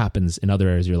what happens in other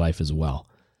areas of your life as well.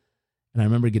 And I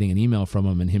remember getting an email from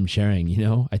him and him sharing,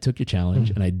 I took your challenge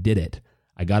and I did it.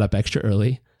 I got up extra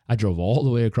early. I drove all the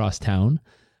way across town.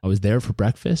 I was there for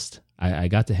breakfast. I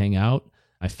got to hang out.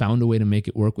 I found a way to make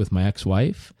it work with my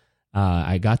ex-wife.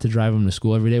 I got to drive him to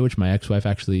school every day, which my ex-wife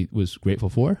actually was grateful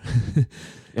for.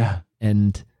 Yeah.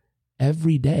 And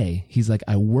every day he's like,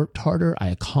 I worked harder. I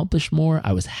accomplished more.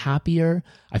 I was happier.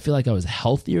 I feel like I was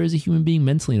healthier as a human being,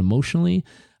 mentally and emotionally.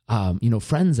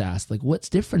 Friends asked, like, what's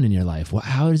different in your life?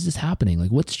 How is this happening?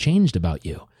 Like, what's changed about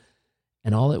you?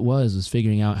 And all it was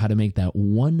figuring out how to make that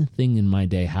one thing in my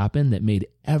day happen that made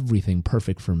everything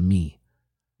perfect for me.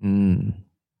 And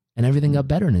everything got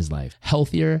better in his life.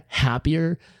 Healthier,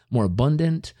 happier, more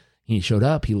abundant. He showed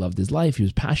up. He loved his life. He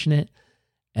was passionate.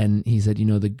 And he said,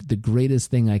 the greatest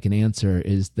thing I can answer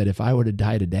is that if I were to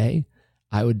die today,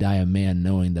 I would die a man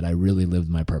knowing that I really lived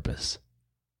my purpose.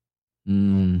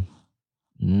 I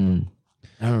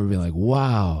remember being like,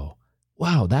 wow,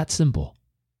 that's simple.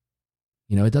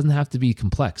 It doesn't have to be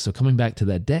complex. So coming back to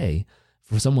that day,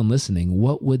 for someone listening,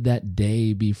 what would that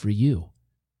day be for you?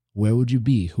 Where would you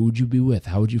be? Who would you be with?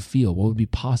 How would you feel? What would be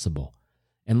possible?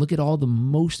 And look at all the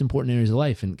most important areas of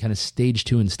life. And kind of stage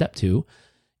 2 and step 2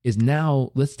 is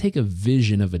now let's take a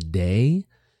vision of a day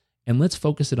and let's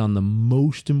focus it on the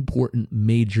most important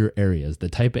major areas, the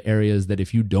type of areas that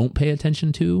if you don't pay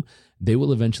attention to, they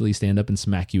will eventually stand up and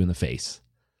smack you in the face.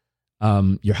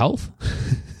 Your health.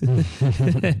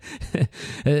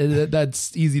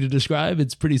 That's easy to describe.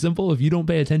 It's pretty simple. If you don't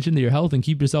pay attention to your health and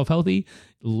keep yourself healthy,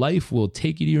 life will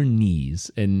take you to your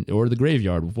knees or the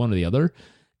graveyard, one or the other.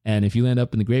 And if you land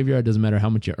up in the graveyard, it doesn't matter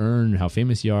how much you earn, how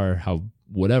famous you are, how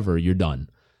whatever, you're done.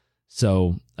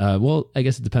 So, I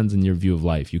guess it depends on your view of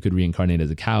life. You could reincarnate as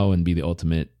a cow and be the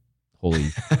ultimate holy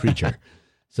creature.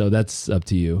 So that's up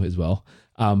to you as well.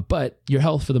 But your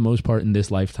health, for the most part in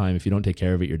this lifetime, if you don't take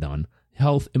care of it, you're done.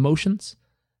 Health, emotions,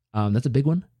 that's a big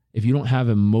one. If you don't have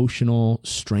emotional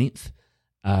strength,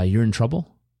 you're in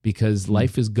trouble because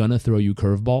life is going to throw you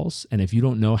curveballs. And if you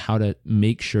don't know how to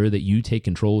make sure that you take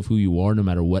control of who you are, no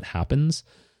matter what happens,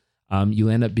 you'll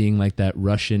end up being like that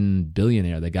Russian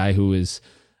billionaire, the guy who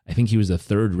I think he was the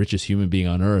third richest human being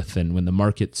on earth. And when the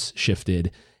markets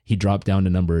shifted, he dropped down to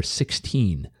number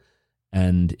 16.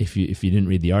 And if you didn't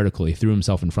read the article, he threw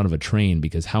himself in front of a train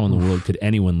because how in the world could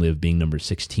anyone live being number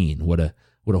 16? What a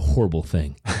horrible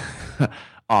thing.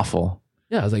 Awful.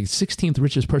 Yeah, I was like 16th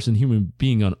richest human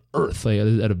being on earth, like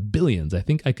out of billions. I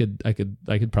think I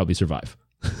could probably survive.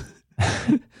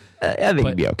 I think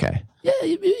you'd be okay. Yeah,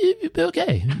 you'd be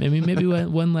okay. Maybe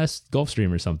one less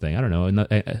Gulfstream or something. I don't know,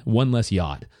 one less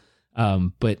yacht.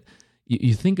 But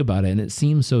you think about it, and it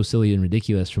seems so silly and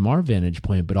ridiculous from our vantage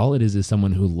point, but all it is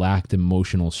someone who lacked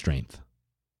emotional strength.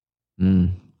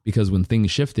 Because when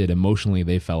things shifted emotionally,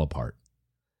 they fell apart.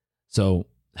 So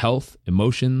health,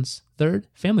 emotions. Third,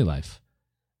 family life.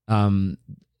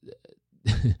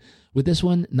 With this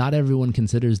one, not everyone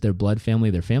considers their blood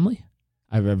family their family.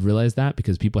 I've realized that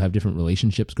because people have different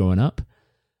relationships growing up.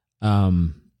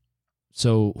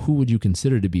 So who would you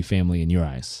consider to be family in your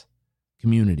eyes?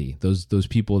 Community, those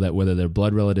people that whether they're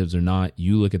blood relatives or not,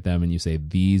 you look at them and you say,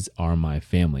 these are my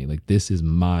family. Like, this is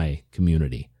my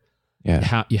community.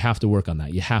 Yeah. You have to work on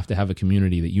that. You have to have a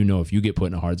community that if you get put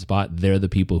in a hard spot, they're the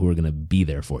people who are going to be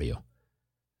there for you.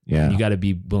 Yeah. And you got to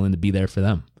be willing to be there for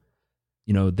them.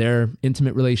 Their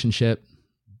intimate relationship,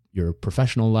 your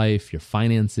professional life, your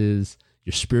finances,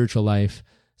 your spiritual life.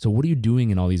 So what are you doing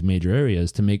in all these major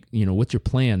areas to make, what's your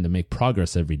plan to make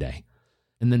progress every day?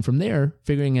 And then from there,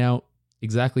 figuring out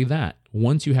exactly that.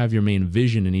 Once you have your main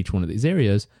vision in each one of these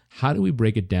areas, how do we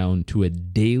break it down to a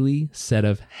daily set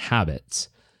of habits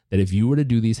that if you were to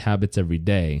do these habits every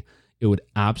day, it would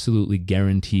absolutely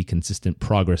guarantee consistent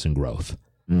progress and growth.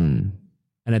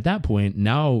 And at that point,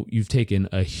 now you've taken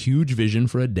a huge vision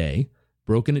for a day,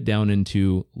 broken it down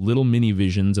into little mini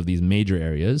visions of these major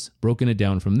areas, broken it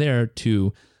down from there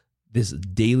to this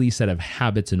daily set of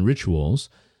habits and rituals.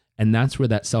 And that's where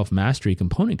that self-mastery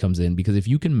component comes in, because if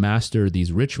you can master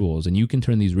these rituals and you can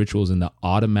turn these rituals into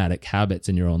automatic habits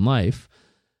in your own life,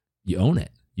 you own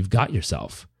it. You've got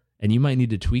yourself. And you might need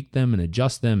to tweak them and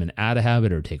adjust them and add a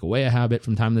habit or take away a habit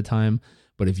from time to time.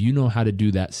 But if you know how to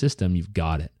do that system, you've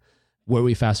got it. Where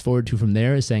we fast forward to from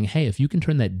there is saying, hey, if you can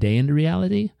turn that day into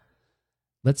reality,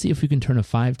 let's see if we can turn a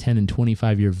 5, 10, and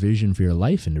 25-year vision for your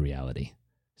life into reality.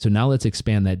 So now let's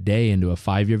expand that day into a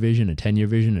 5-year vision, a 10-year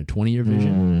vision, a 20-year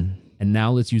vision. And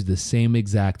now let's use the same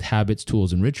exact habits,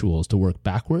 tools, and rituals to work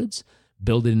backwards,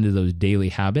 build it into those daily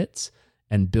habits,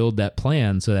 and build that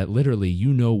plan so that literally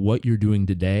what you're doing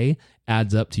today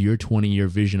adds up to your 20-year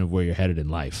vision of where you're headed in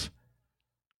life.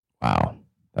 Wow.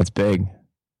 That's big.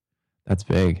 That's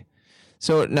big.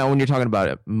 So now when you're talking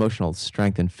about emotional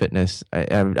strength and fitness,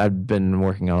 I've been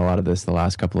working on a lot of this the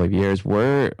last couple of years.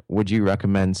 Where would you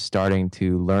recommend starting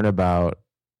to learn about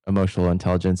emotional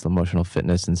intelligence, emotional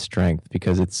fitness, and strength?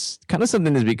 Because it's kind of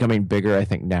something that's becoming bigger, I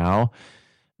think, now,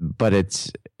 but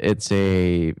it's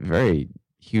a very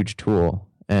huge tool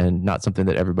and not something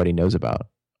that everybody knows about.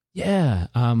 Yeah.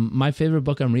 My favorite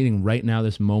book I'm reading right now,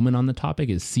 this moment on the topic,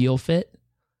 is SEAL Fit,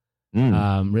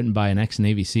 written by an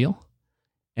ex-Navy SEAL.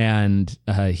 And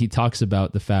he talks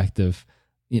about the fact of,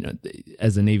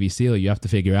 as a Navy SEAL, you have to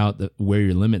figure out where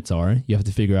your limits are. You have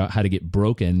to figure out how to get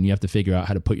broken. You have to figure out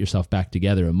how to put yourself back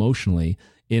together emotionally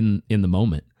in the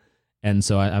moment. And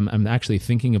so I'm actually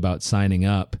thinking about signing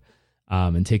up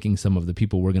and taking some of the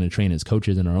people we're going to train as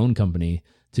coaches in our own company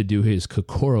to do his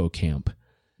Kokoro camp.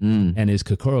 And his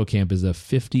Kokoro camp is a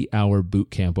 50-hour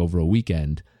boot camp over a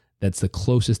weekend. That's the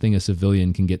closest thing a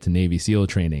civilian can get to Navy SEAL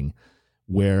training,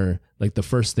 where like the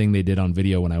first thing they did on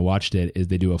video when I watched it is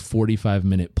they do a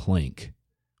 45-minute plank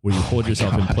where you hold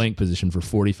yourself in plank position for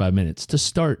 45 minutes to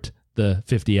start the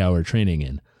 50-hour training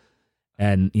in.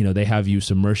 And, they have you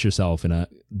submerge yourself in a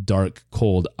dark,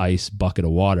 cold ice bucket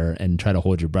of water and try to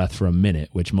hold your breath for a minute,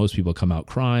 which most people come out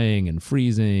crying and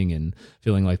freezing and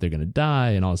feeling like they're going to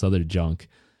die and all this other junk.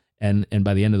 And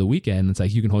by the end of the weekend, it's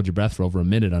like you can hold your breath for over a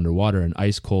minute underwater in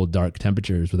ice cold, dark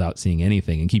temperatures without seeing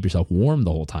anything and keep yourself warm the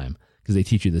whole time, because they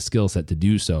teach you the skill set to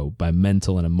do so by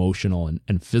mental and emotional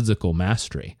and physical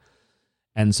mastery.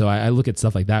 And so I look at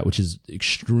stuff like that, which is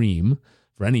extreme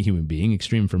for any human being,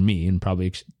 extreme for me, and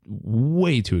probably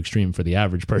way too extreme for the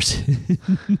average person.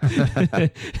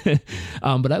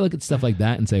 But I look at stuff like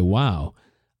that and say, wow,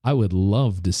 I would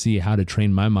love to see how to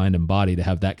train my mind and body to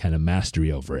have that kind of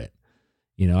mastery over it.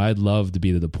 I'd love to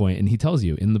be to the point. And he tells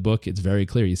you in the book, it's very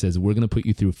clear. He says, we're going to put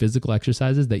you through physical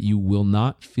exercises that you will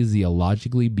not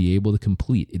physiologically be able to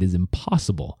complete. It is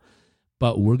impossible,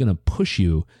 but we're going to push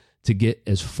you to get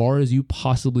as far as you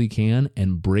possibly can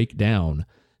and break down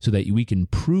so that we can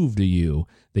prove to you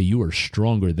that you are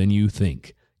stronger than you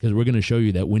think. Because we're going to show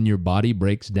you that when your body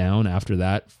breaks down after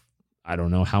that, I don't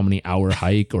know how many hour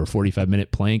hike or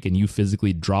 45-minute plank, and you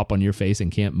physically drop on your face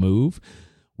and can't move,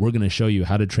 we're going to show you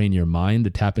how to train your mind to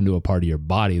tap into a part of your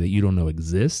body that you don't know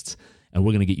exists. And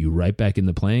we're going to get you right back in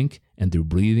the plank. And through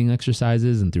breathing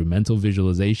exercises and through mental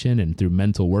visualization and through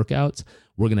mental workouts,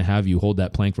 we're going to have you hold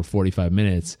that plank for 45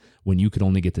 minutes when you could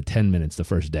only get to 10 minutes the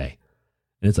first day.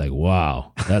 And it's like,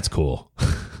 wow, that's cool.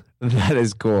 That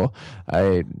is cool.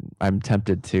 I'm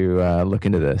tempted to look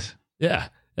into this. Yeah.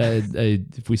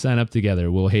 If we sign up together,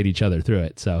 we'll hate each other through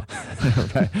it. So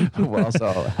we'll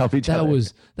also help each other.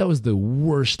 That was the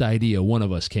worst idea one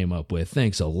of us came up with.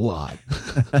 Thanks a lot.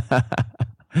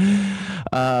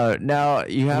 Now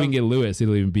you have. We can get Lewis.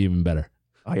 It'll be even better.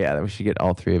 Oh yeah, we should get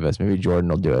all three of us. Maybe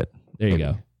Jordan will do it. There you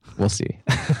go. We'll see.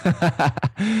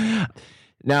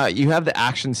 Now you have the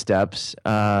action steps,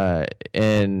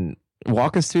 and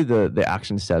walk us through the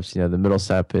action steps. The middle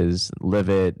step is live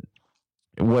it.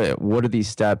 What are these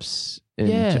steps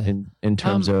in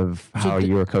terms of how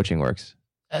your coaching works?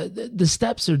 The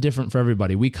steps are different for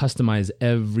everybody. We customize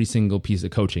every single piece of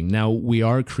coaching. Now we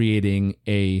are creating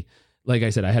like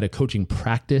I said, I had a coaching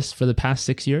practice for the past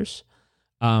 6 years.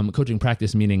 Coaching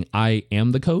practice meaning I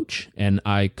am the coach and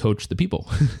I coach the people.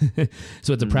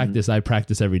 So it's a practice I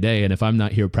practice every day. And if I'm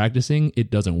not here practicing, it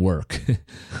doesn't work.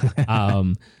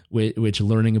 Which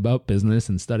learning about business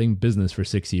and studying business for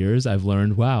 6 years, I've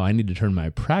learned, wow, I need to turn my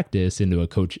practice into a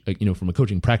coach, from a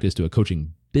coaching practice to a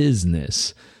coaching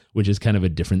business, which is kind of a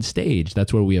different stage.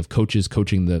 That's where we have coaches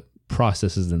coaching the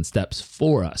processes and steps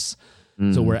for us.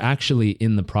 So we're actually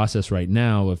in the process right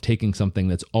now of taking something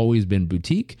that's always been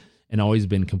boutique and always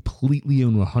been completely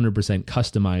and 100%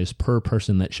 customized per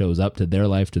person that shows up to their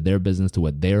life, to their business, to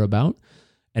what they're about.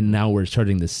 And now we're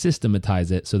starting to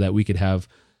systematize it so that we could have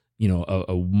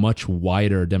a much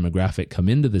wider demographic come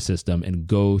into the system and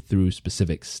go through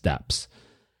specific steps.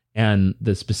 And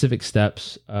the specific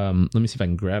steps, let me see if I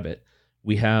can grab it.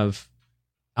 We have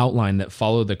outlined that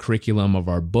follow the curriculum of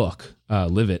our book,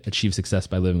 Live It, Achieve Success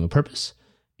by Living with Purpose.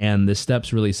 And the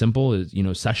steps really simple is,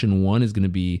 session 1 is going to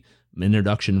be an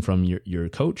introduction from your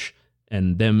coach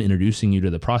and them introducing you to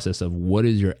the process of what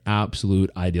is your absolute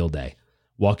ideal day.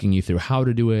 Walking you through how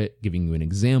to do it, giving you an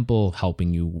example,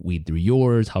 helping you weed through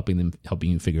yours, helping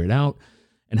you figure it out,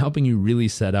 and helping you really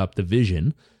set up the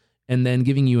vision, and then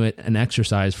giving you an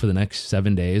exercise for the next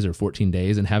 7 days or 14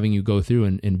 days and having you go through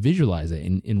and visualize it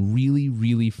and really,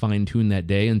 really fine tune that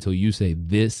day until you say,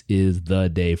 this is the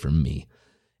day for me,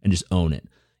 and just own it.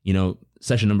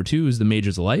 Session number 2 is the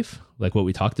majors of life, like what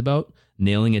we talked about,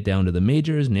 nailing it down to the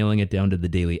majors, nailing it down to the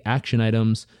daily action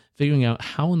items, figuring out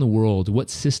how in the world, what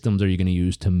systems are you going to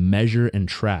use to measure and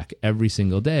track every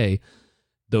single day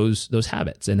those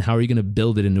habits, and how are you going to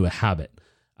build it into a habit?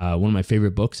 One of my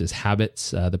favorite books is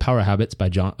Habits, The Power of Habits by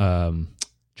Charles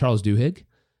Duhigg.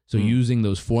 So using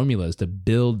those formulas to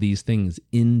build these things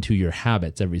into your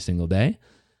habits every single day.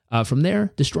 From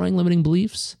there, destroying limiting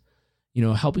beliefs,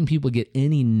 helping people get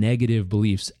any negative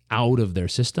beliefs out of their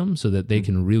system so that they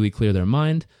can really clear their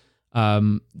mind.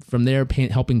 From there,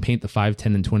 helping paint the 5,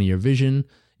 10, and 20-year vision,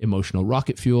 emotional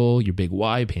rocket fuel, your big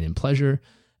why, pain and pleasure.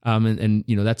 And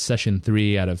that's session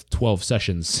 3 out of 12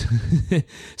 sessions.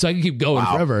 So I can keep going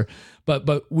forever,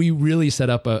 but we really set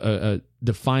up a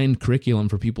defined curriculum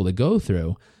for people to go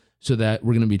through, so that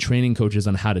we're going to be training coaches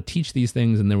on how to teach these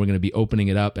things. And then we're going to be opening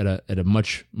it up at a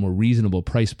much more reasonable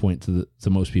price point to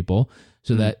most people,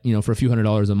 so that, for a few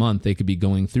 $100s a month, they could be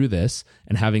going through this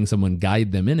and having someone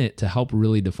guide them in it to help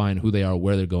really define who they are,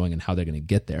 where they're going, and how they're going to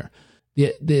get there.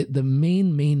 The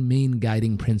main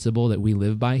guiding principle that we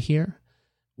live by here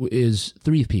is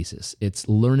 3 pieces. It's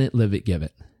learn it, live it, give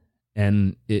it.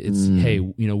 And it's, hey,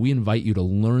 we invite you to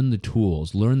learn the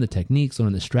tools, learn the techniques,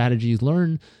 learn the strategies,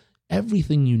 learn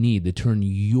everything you need to turn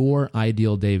your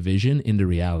ideal day vision into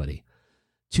reality.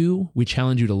 2, we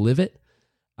challenge you to live it,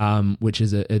 which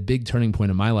is a big turning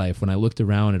point in my life when I looked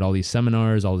around at all these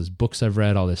seminars, all these books I've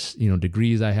read, all this,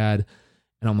 degrees I had.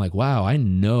 And I'm like, wow, I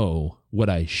know what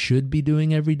I should be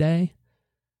doing every day,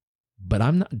 but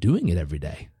I'm not doing it every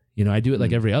day. I do it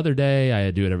like every other day.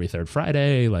 I do it every 3rd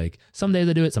Friday. Like some days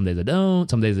I do it, some days I don't.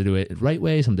 Some days I do it the right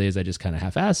way. Some days I just kind of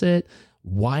half-ass it.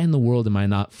 Why in the world am I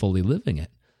not fully living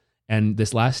it? And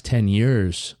this last 10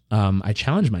 years, I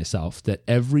challenged myself that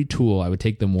every tool, I would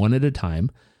take them one at a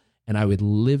time, and I would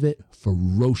live it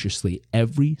ferociously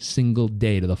every single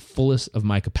day to the fullest of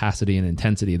my capacity and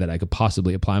intensity that I could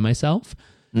possibly apply myself.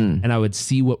 And I would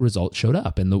see what results showed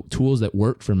up. And the tools that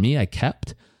worked for me, I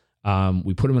kept.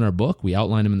 We put them in our book. We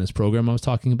outlined them in this program I was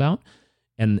talking about.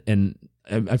 And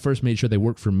I first made sure they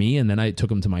worked for me, and then I took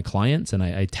them to my clients, and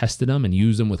I tested them and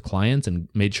used them with clients and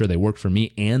made sure they worked for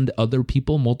me and other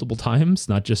people multiple times,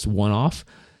 not just one off.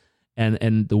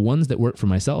 And the ones that worked for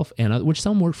myself, and which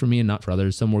some worked for me and not for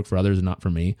others, some worked for others and not for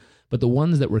me, but the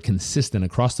ones that were consistent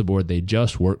across the board, they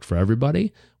just worked for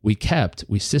everybody, we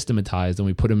systematized, and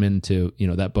we put them into,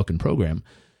 that book and program.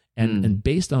 And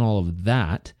based on all of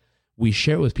that, we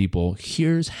share with people,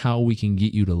 here's how we can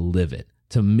get you to live it,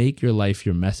 to make your life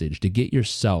your message, to get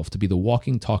yourself to be the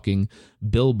walking, talking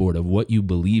billboard of what you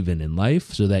believe in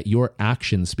life, so that your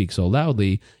actions speak so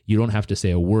loudly, you don't have to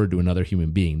say a word to another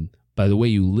human being. By the way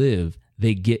you live,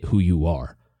 they get who you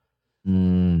are.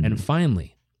 And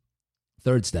finally,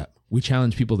 3rd step, we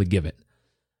challenge people to give it.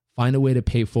 Find a way to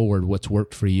pay forward what's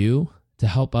worked for you to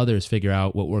help others figure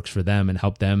out what works for them and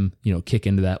help them, kick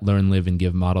into that learn, live, and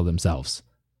give model themselves.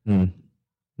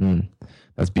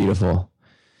 That's beautiful.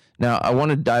 Now I want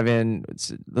to dive in.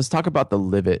 Let's talk about the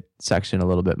live it section a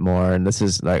little bit more. And this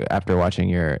is like, after watching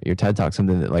your TED Talk,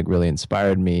 something that like really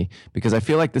inspired me, because I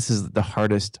feel like this is the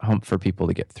hardest hump for people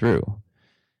to get through.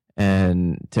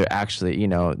 And to actually,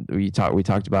 we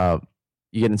talked about,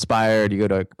 you get inspired, you go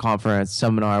to a conference,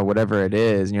 seminar, whatever it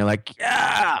is, and you're like,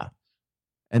 yeah.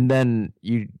 And then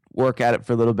you work at it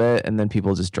for a little bit, and then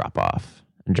people just drop off.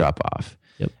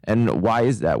 Yep. And why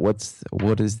is that?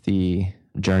 What is the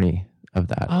journey of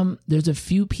that? There's a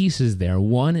few pieces there.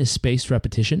 One is spaced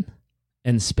repetition.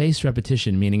 And spaced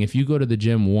repetition, meaning if you go to the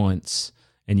gym once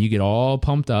and you get all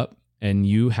pumped up and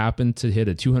you happen to hit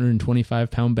a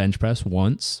 225-pound bench press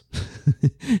once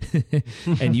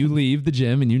and you leave the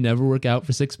gym and you never work out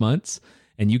for 6 months,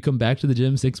 and you come back to the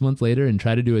gym 6 months later and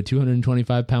try to do a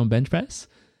 225-pound bench press,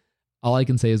 all I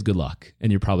can say is good luck,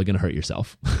 and you're probably going to hurt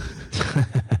yourself.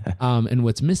 And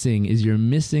what's missing is you're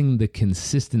missing the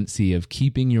consistency of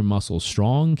keeping your muscle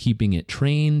strong, keeping it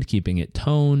trained, keeping it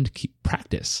toned,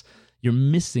 practice. You're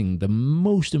missing the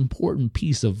most important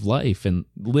piece of life and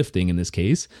lifting in this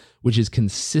case, which is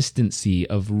consistency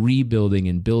of rebuilding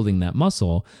and building that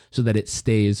muscle so that it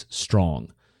stays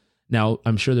strong. Now,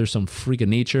 I'm sure there's some freak of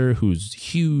nature who's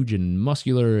huge and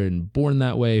muscular and born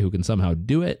that way who can somehow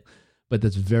do it. But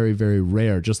that's very, very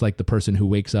rare. Just like the person who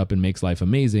wakes up and makes life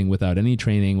amazing without any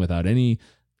training, without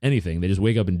anything. They just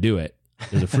wake up and do it.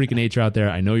 There's a freak of nature out there.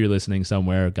 I know you're listening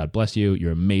somewhere. God bless you.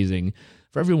 You're amazing.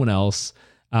 For everyone else,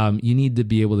 you need to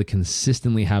be able to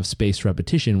consistently have spaced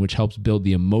repetition, which helps build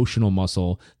the emotional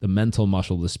muscle, the mental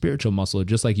muscle, the spiritual muscle,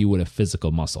 just like you would a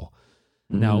physical muscle.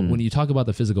 Now, when you talk about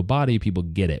the physical body, people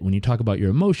get it. When you talk about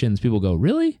your emotions, people go,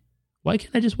 really? Why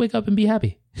can't I just wake up and be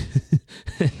happy?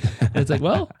 It's like,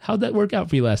 well, how'd that work out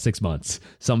for you last 6 months?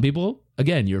 Some people,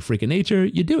 again, you're a freak of nature.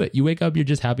 You do it. You wake up, you're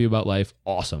just happy about life.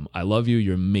 Awesome. I love you.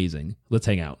 You're amazing. Let's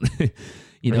hang out.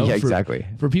 Yeah, exactly.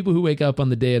 For people who wake up on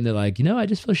the day and they're like, I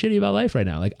just feel shitty about life right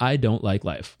now. Like, I don't like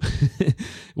life.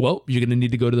 Well, you're going to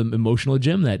need to go to the emotional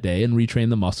gym that day and retrain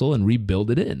the muscle and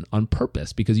rebuild it in on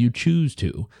purpose because you choose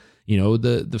to.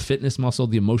 The fitness muscle,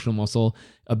 the emotional muscle,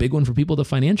 a big one for people, the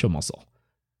financial muscle.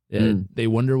 They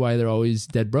wonder why they're always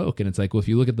dead broke. And it's like, well, if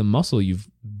you look at the muscle you've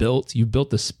built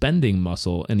the spending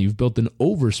muscle and you've built an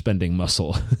overspending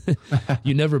muscle.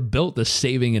 You never built the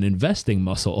saving and investing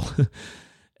muscle.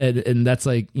 And that's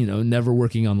like, never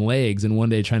working on legs and one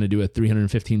day trying to do a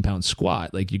 315-pound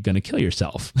squat. Like, you're going to kill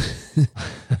yourself.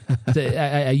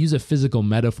 I use a physical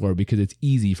metaphor because it's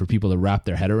easy for people to wrap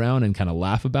their head around and kind of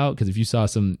laugh about. Because if you saw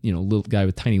some, little guy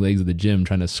with tiny legs at the gym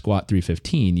trying to squat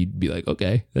 315, you'd be like,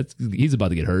 okay, he's about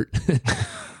to get hurt.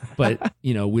 But,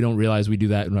 we don't realize we do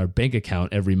that in our bank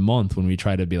account every month when we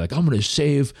try to be like, I'm going to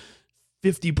save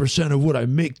 50% of what I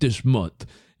make this month.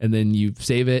 And then you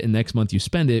save it and next month you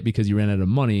spend it because you ran out of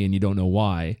money and you don't know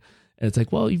why. And it's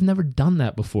like, well, you've never done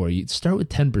that before. You start with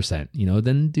 10%,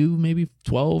 then do maybe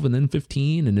 12 and then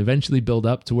 15 and eventually build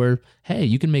up to where, hey,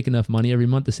 you can make enough money every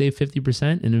month to save 50%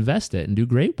 and invest it and do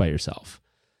great by yourself.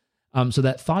 So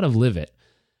that thought of live it,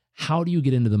 how do you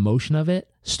get into the motion of it?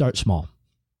 Start small.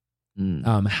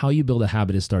 How you build a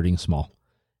habit is starting small.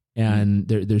 And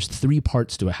there's 3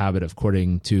 parts to a habit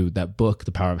according to that book,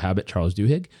 The Power of Habit, Charles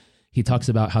Duhigg. He talks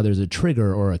about how there's a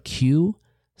trigger or a cue,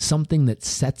 something that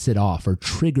sets it off or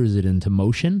triggers it into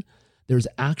motion. There's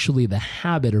actually the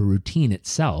habit or routine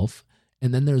itself.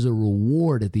 And then there's a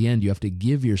reward at the end you have to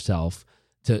give yourself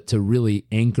to really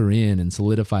anchor in and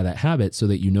solidify that habit so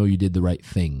that you did the right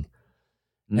thing.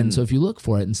 And so if you look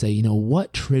for it and say,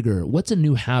 what's a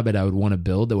new habit I would want to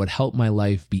build that would help my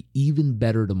life be even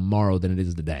better tomorrow than it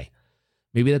is today?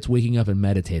 Maybe that's waking up and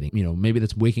meditating. Maybe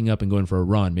that's waking up and going for a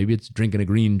run. Maybe it's drinking a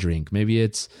green drink. Maybe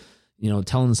it's,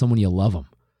 telling someone you love them.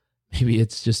 Maybe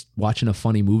it's just watching a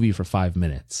funny movie for 5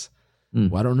 minutes.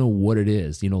 Well, I don't know what it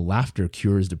is. Laughter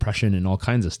cures depression and all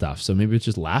kinds of stuff. So maybe it's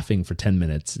just laughing for 10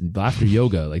 minutes, laughter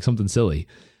yoga, like something silly.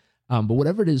 But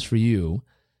whatever it is for you,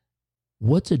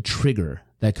 what's a trigger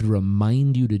that could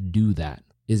remind you to do that?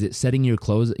 Is it setting your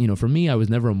clothes? For me, I was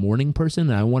never a morning person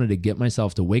and I wanted to get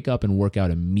myself to wake up and work out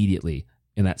immediately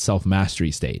in that self-mastery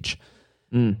stage.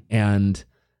 And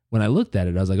when I looked at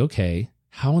it, I was like, okay,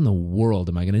 how in the world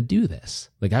am I going to do this?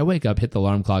 Like, I wake up, hit the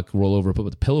alarm clock, roll over, put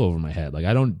the pillow over my head. Like,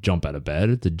 I don't jump out of bed.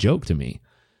 It's a joke to me.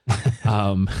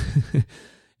 And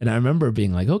I remember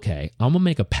being like, okay, I'm going to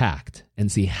make a pact and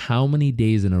see how many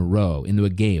days in a row into a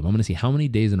game. I'm going to see how many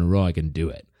days in a row I can do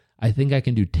it. I think I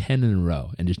can do 10 in a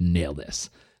row and just nail this.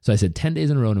 So I said 10 days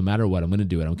in a row, no matter what, I'm going to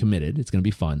do it. I'm committed. It's going to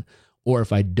be fun. Or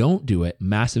if I don't do it,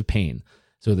 massive pain.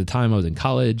 So at the time I was in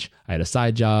college, I had a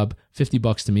side job.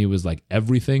 $50 to me was like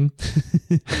everything.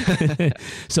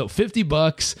 So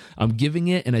 $50, I'm giving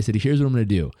it. And I said, here's what I'm going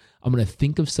to do. I'm going to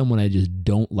think of someone I just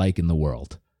don't like in the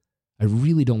world. I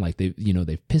really don't like.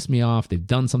 They've pissed me off. They've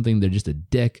done something. They're just a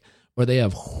dick. Or they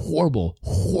have horrible,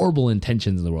 horrible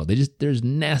intentions in the world. There's a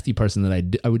nasty person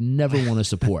that I would never want to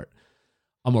support.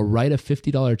 I'm going to write a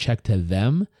 $50 check to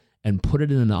them and put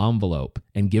it in an envelope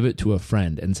and give it to a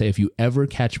friend and say, if you ever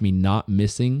catch me not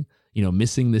missing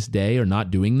this day or not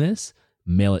doing this,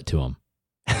 mail it to them.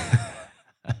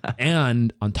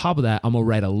 And on top of that, I'm going to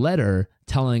write a letter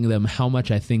telling them how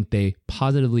much I think they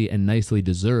positively and nicely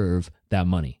deserve that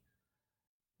money,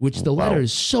 which the letter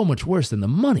is so much worse than the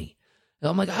money. And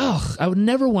I'm like, oh, I would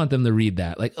never want them to read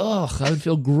that. Like, oh, I would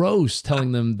feel gross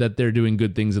telling them that they're doing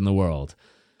good things in the world.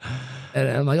 And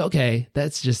I'm like, okay,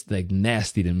 that's just like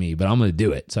nasty to me, but I'm going to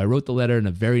do it. So I wrote the letter in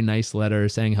a very nice letter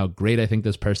saying how great I think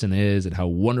this person is and how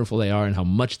wonderful they are and how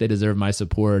much they deserve my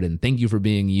support. And thank you for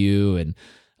being you. And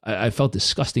I felt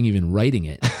disgusting even writing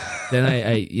it. Then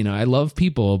I love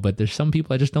people, but there's some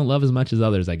people I just don't love as much as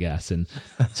others, I guess. And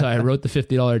so I wrote the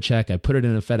 $50 check. I put it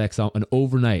in a FedEx, an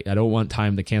overnight. I don't want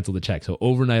time to cancel the check. So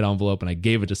overnight envelope. And I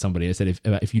gave it to somebody. I said,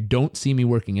 if you don't see me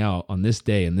working out on this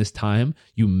day and this time,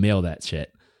 you mail that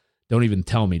shit. Don't even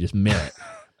tell me, just mail it.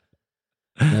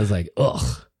 And I was like,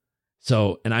 ugh.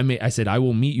 So, and I said, I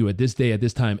will meet you at this day, at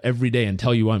this time, every day and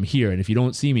tell you I'm here. And if you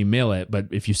don't see me, mail it. But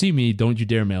if you see me, don't you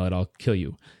dare mail it. I'll kill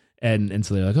you. And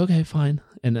so they're like, okay, fine.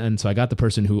 And so I got the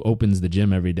person who opens the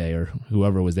gym every day or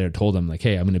whoever was there told them like,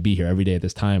 hey, I'm going to be here every day at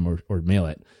this time or mail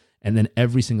it. And then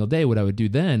every single day, what I would do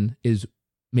then is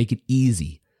make it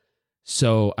easy.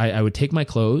 So I would take my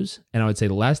clothes and I would say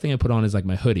the last thing I put on is like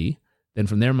my hoodie. Then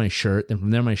from there, my shirt. Then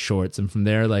from there, my shorts. And from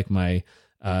there, like my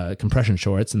compression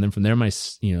shorts. And then from there,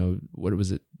 what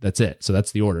was it? That's it. So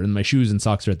that's the order. And my shoes and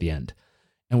socks are at the end.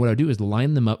 And what I do is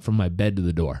line them up from my bed to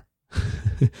the door.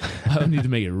 I don't need to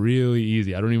make it really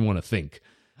easy. I don't even want to think.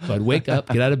 So I'd wake up,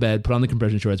 get out of bed, put on the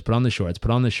compression shorts, put on the shorts,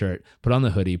 put on the shirt, put on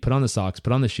the hoodie, put on the socks,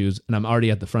 put on the shoes, and I'm already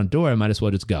at the front door. I might as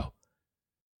well just go.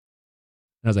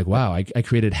 And I was like, wow, I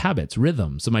created habits,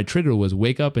 rhythm. So my trigger was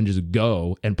wake up and just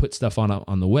go and put stuff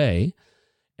on the way.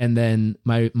 And then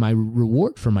my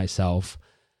reward for myself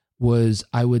was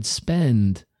I would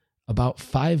spend about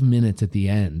 5 minutes at the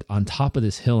end on top of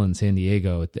this hill in San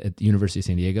Diego, at the University of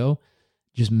San Diego,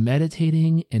 just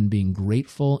meditating and being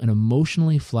grateful and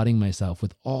emotionally flooding myself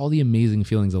with all the amazing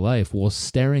feelings of life while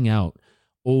staring out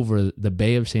over the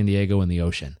Bay of San Diego and the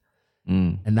ocean.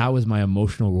 And that was my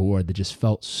emotional reward that just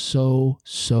felt so,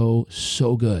 so,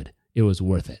 so good. It was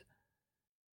worth it.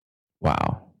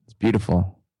 Wow. It's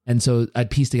beautiful. And so I'd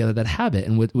piece together that habit.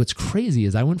 And what's crazy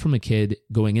is I went from a kid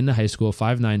going into high school,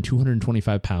 5'9",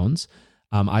 225 pounds.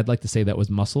 I'd like to say that was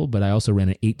muscle, but I also ran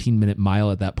an 18-minute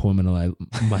mile at that point in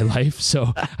my life.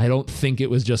 So I don't think it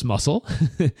was just muscle.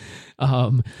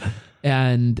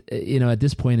 And, at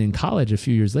this point in college, a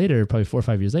few years later, probably 4 or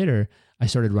 5 years later, I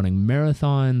started running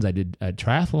marathons. I did a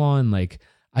triathlon. Like,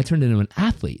 I turned into an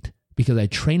athlete because I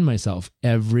trained myself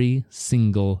every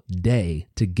single day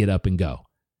to get up and go.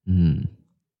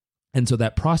 And so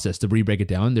that process, to break it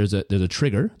down, there's a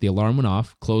trigger. The alarm went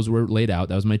off, clothes were laid out.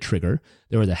 That was my trigger.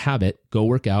 There was a habit, go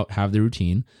work out, have the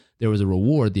routine. There was a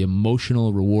reward, the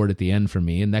emotional reward at the end for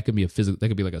me. And that could be that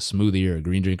could be like a smoothie or a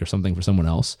green drink or something for someone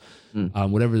else,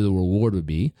 whatever the reward would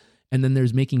be. And then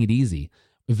there's making it easy.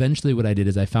 Eventually what I did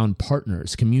is I found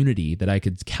partners, community that I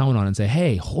could count on and say,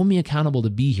 hey, hold me accountable to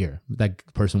be here.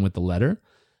 That person with the letter.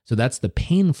 So that's the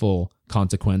painful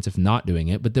consequence of not doing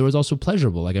it. But there was also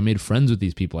pleasurable. Like, I made friends with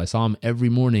these people. I saw them every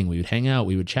morning. We would hang out.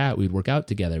 We would chat. We'd work out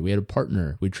together. We had a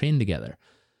partner. We'd train together.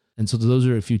 And so those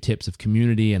are a few tips of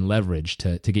community and leverage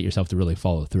to get yourself to really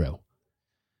follow through.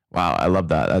 Wow. I love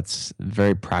that. That's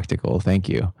very practical. Thank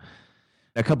you.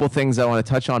 A couple of things I want to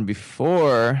touch on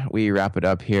before we wrap it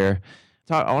up here.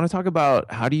 I want to talk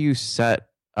about, how do you set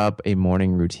up a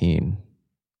morning routine?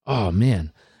 Oh,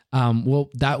 man. Well,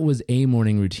 that was a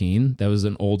morning routine. That was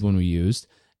an old one we used.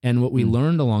 And what we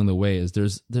learned along the way is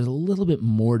there's a little bit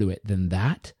more to it than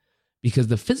that, because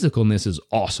the physicalness is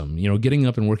awesome. Getting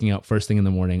up and working out first thing in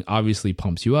the morning obviously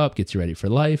pumps you up, gets you ready for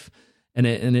life, and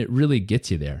it really gets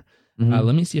you there.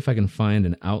 Let me see if I can find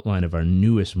an outline of our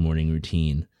newest morning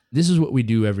routine. This is what we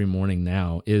do every morning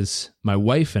now. Is my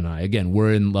wife and I, again,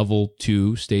 we're in level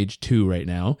 2, stage 2 right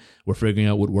now. We're figuring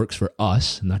out what works for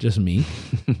us, not just me.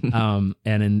 And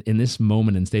in this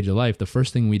moment and stage of life, the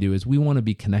first thing we do is we want to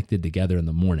be connected together in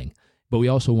the morning, but we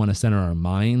also want to center our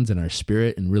minds and our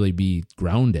spirit and really be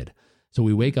grounded. So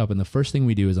we wake up, and the first thing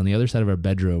we do is on the other side of our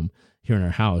bedroom here in our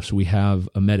house, we have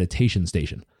a meditation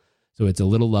station. So it's a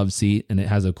little love seat, and it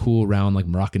has a cool round like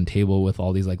Moroccan table with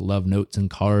all these like love notes and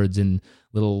cards and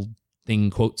little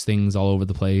quotes things all over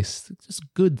the place.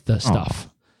 Just good stuff.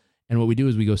 And what we do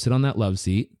is we go sit on that love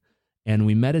seat and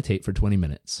we meditate for 20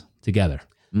 minutes together.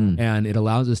 And it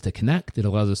allows us to connect. It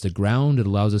allows us to ground. It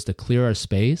allows us to clear our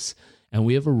space. And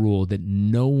we have a rule that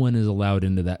no one is allowed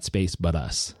into that space but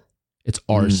us. It's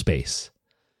our space.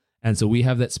 And so we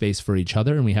have that space for each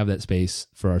other, and we have that space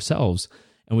for ourselves.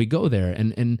 And we go there,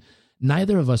 and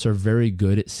neither of us are very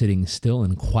good at sitting still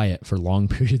and quiet for long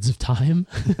periods of time.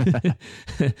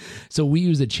 So we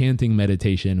use a chanting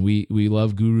meditation. We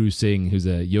love Guru Singh, who's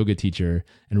a yoga teacher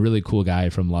and a really cool guy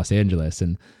from Los Angeles.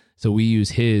 And so we use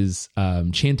his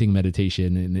chanting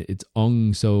meditation, and it's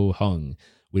Ong So Hung.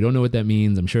 We don't know what that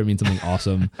means. I'm sure it means something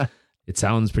awesome. It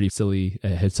sounds pretty silly. I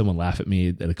had someone laugh at me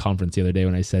at a conference the other day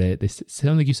when I said it. They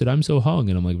sound like you said, I'm so hung.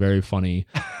 And I'm like, very funny.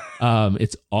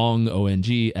 It's Ong,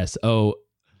 O-N-G, S-O,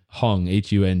 Hung,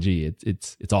 H-U-N-G.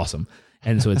 It's awesome.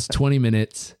 And so it's 20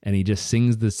 minutes, and he just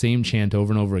sings the same chant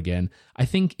over and over again. I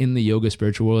think in the yoga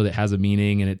spiritual world, it has a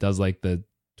meaning, and it does like the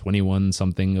 21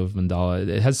 something of mandala.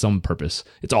 It has some purpose.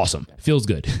 It's awesome. It feels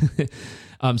good.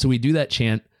 So we do that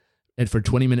chant for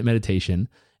 20-minute meditation.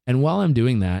 And while I'm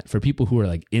doing that, for people who are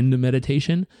like into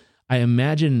meditation, I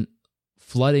imagine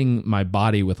flooding my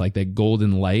body with like that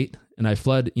golden light. And I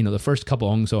flood, the first couple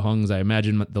Ong So Hungs, I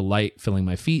imagine the light filling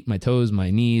my feet, my toes, my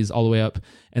knees, all the way up.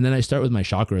 And then I start with my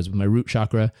chakras, with my root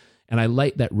chakra, and I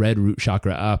light that red root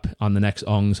chakra up on the next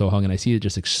Ong So Hung, and I see it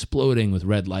just exploding with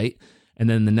red light. And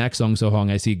then the next Ong So Hung,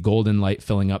 I see golden light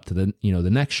filling up to the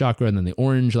next chakra, and then the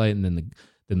orange light, and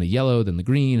then the yellow, then the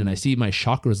green, and I see my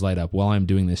chakras light up while I'm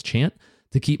doing this chant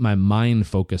to keep my mind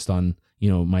focused on,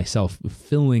 myself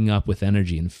filling up with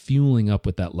energy and fueling up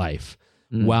with that life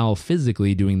while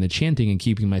physically doing the chanting and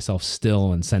keeping myself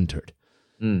still and centered.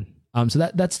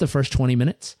 So that's the first 20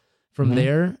 minutes. From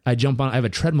there, I jump on. I have a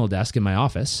treadmill desk in my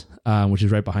office, which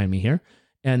is right behind me here.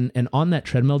 And on that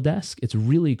treadmill desk, it's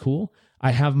really cool.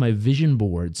 I have my vision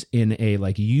boards in a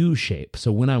like U shape.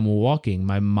 So when I'm walking,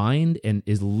 my mind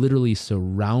is literally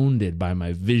surrounded by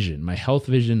my vision, my health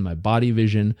vision, my body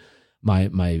vision,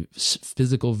 my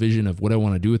physical vision of what I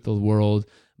want to do with the world,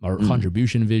 our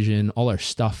contribution vision, all our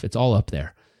stuff. It's all up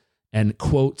there. And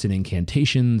quotes and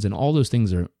incantations and all those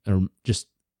things are just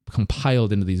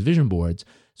compiled into these vision boards.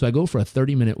 So I go for a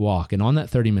 30-minute walk. And on that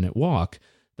 30-minute walk,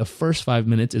 the first 5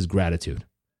 minutes is gratitude.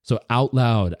 So out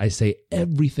loud, I say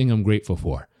everything I'm grateful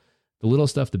for. The little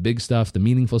stuff, the big stuff, the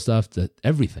meaningful stuff,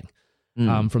 everything.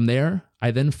 From there, I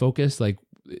then focus, like,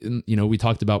 we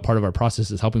talked about part of our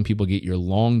process is helping people get your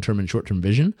long-term and short-term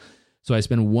vision. So I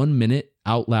spend 1 minute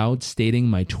out loud stating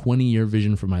my 20-year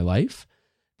vision for my life.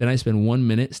 Then I spend 1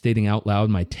 minute stating out loud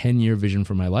my 10-year vision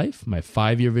for my life, my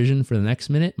 5-year vision for the next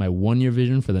minute, my 1-year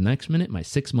vision for the next minute, my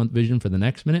 6-month vision for the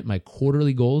next minute, my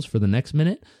quarterly goals for the next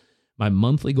minute, my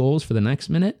monthly goals for the next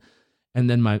minute, and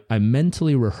then I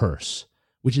mentally rehearse,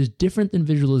 which is different than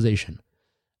visualization.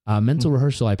 Mental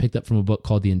rehearsal I picked up from a book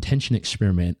called The Intention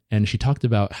Experiment, and she talked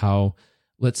about how,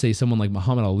 let's say someone like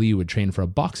Muhammad Ali would train for a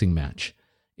boxing match.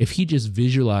 If he just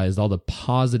visualized all the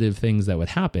positive things that would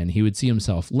happen, he would see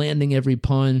himself landing every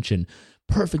punch and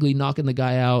perfectly knocking the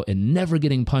guy out and never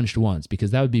getting punched once,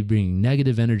 because that would be bringing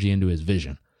negative energy into his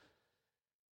vision.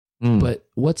 But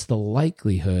what's the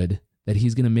likelihood that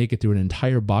he's going to make it through an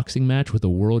entire boxing match with a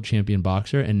world champion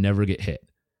boxer and never get hit?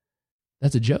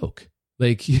 That's a joke.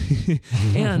 Like,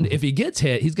 and if he gets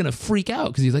hit, he's going to freak out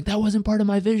because he's like, that wasn't part of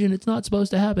my vision. It's not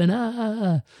supposed to happen.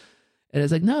 And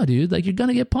it's like, no, dude, like, you're going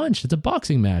to get punched. It's a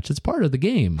boxing match. It's part of the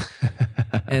game.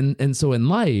 And so in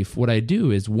life, what I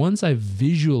do is once I've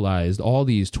visualized all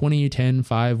these 20, 10,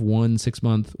 5, 1, 6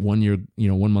 month, 1 year,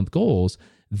 1 month goals,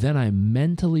 then I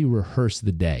mentally rehearse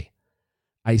the day.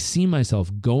 I see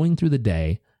myself going through the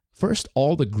day, first,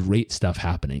 all the great stuff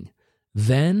happening.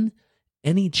 Then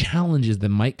any challenges that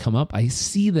might come up, I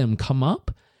see them come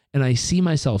up, and I see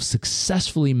myself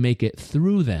successfully make it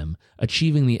through them,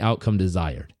 achieving the outcome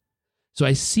desired. So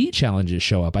I see challenges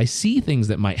show up. I see things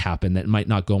that might happen that might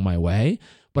not go my way,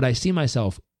 but I see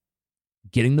myself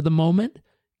getting to the moment,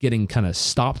 getting kind of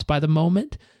stopped by the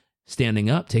moment, standing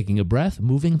up, taking a breath,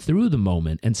 moving through the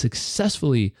moment, and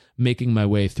successfully making my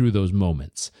way through those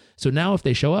moments. So now if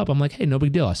they show up, I'm like, hey, no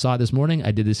big deal. I saw it this morning.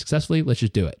 I did this successfully. Let's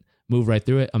just do it. Move right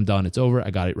through it. I'm done. It's over.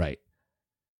 I got it right.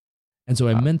 And so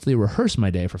I mentally rehearse my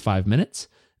day for 5 minutes.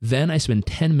 Then I spend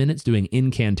 10 minutes doing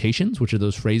incantations, which are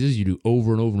those phrases you do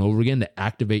over and over and over again to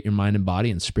activate your mind and body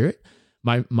and spirit.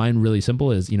 Mine really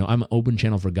simple is, I'm an open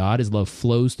channel for God. His love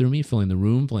flows through me, filling the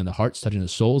room, filling the hearts, touching the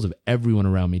souls of everyone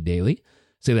around me daily.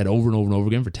 Say that over and over and over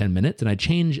again for 10 minutes. And I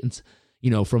change,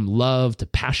 from love to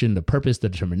passion to purpose to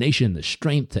determination to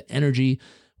strength to energy,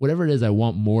 whatever it is I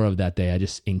want more of that day. I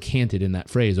just incant it in that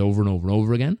phrase over and over and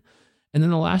over again. And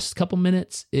then the last couple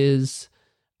minutes is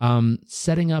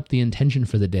setting up the intention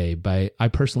for the day I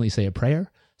personally say a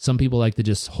prayer. Some people like to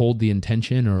just hold the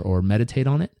intention or meditate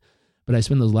on it. But I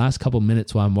spend those last couple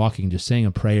minutes while I'm walking just saying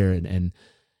a prayer and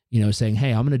saying,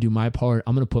 hey, I'm going to do my part.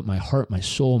 I'm going to put my heart, my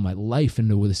soul, my life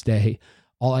into this day.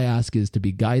 All I ask is to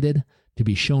be guided, to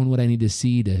be shown what I need to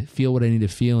see, to feel what I need to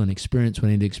feel and experience what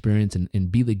I need to experience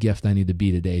and be the gift I need to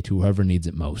be today to whoever needs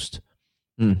it most.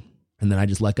 And then I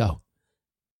just let go.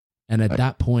 And at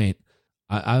that point,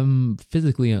 I'm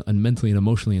physically and mentally and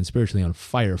emotionally and spiritually on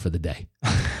fire for the day.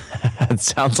 It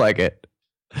sounds like it.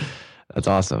 That's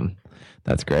awesome.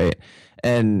 That's great.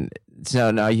 And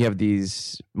so now you have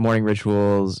these morning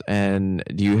rituals, and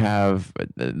do you have,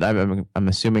 I'm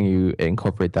assuming you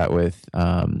incorporate that with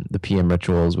the PM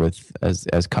rituals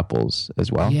as couples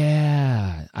as well?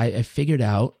 Yeah. I figured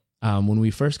out when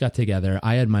we first got together,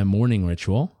 I had my morning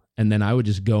ritual, and then I would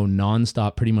just go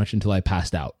nonstop pretty much until I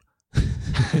passed out.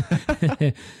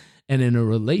 And in a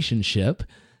relationship,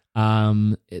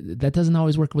 that doesn't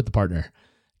always work with the partner.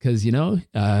 Because,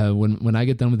 when I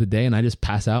get done with the day and I just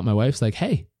pass out, my wife's like,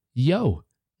 hey, yo,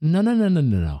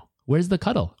 no. Where's the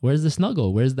cuddle? Where's the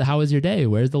snuggle? Where's the how was your day?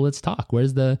 Where's the let's talk?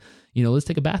 Where's the, let's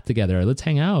take a bath together, or let's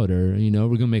hang out, or, we're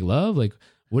going to make love? Like,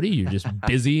 what are you, just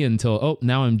busy until, oh,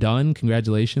 now I'm done.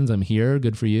 Congratulations, I'm here.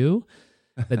 Good for you.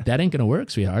 That ain't going to work,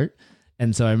 sweetheart.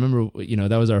 And so I remember,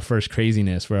 that was our first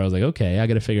craziness where I was like, okay, I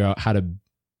got to figure out how to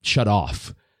shut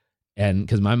off. And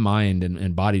because my mind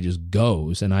and body just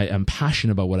goes, and I'm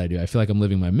passionate about what I do. I feel like I'm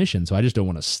living my mission, so I just don't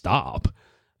want to stop.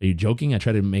 Are you joking? I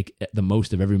try to make the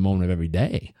most of every moment of every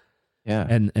day. Yeah.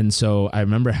 And so I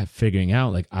remember figuring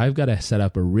out like, I've got to set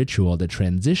up a ritual to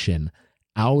transition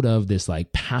out of this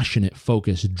like passionate,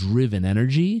 focused, driven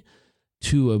energy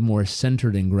to a more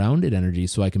centered and grounded energy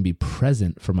so I can be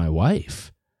present for my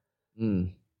wife.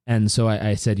 And so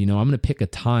I said, I'm going to pick a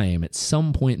time at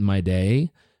some point in my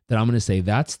day that I'm going to say,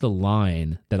 that's the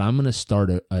line that I'm going to start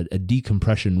a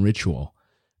decompression ritual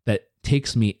that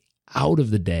takes me out of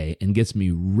the day and gets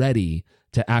me ready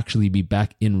to actually be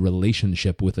back in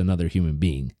relationship with another human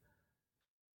being.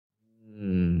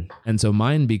 And so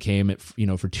mine became,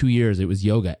 for 2 years, it was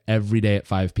yoga every day at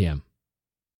 5 p.m.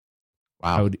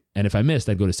 Wow. And if I missed,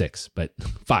 I'd go to 6, but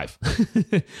 5.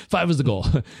 5 was the goal.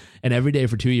 And every day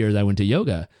for 2 years, I went to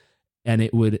yoga, and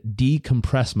it would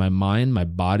decompress my mind, my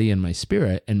body, and my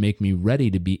spirit and make me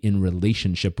ready to be in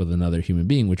relationship with another human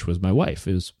being, which was my wife.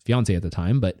 It was fiance at the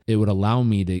time, but it would allow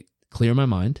me to clear my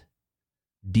mind,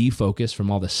 defocus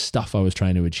from all the stuff I was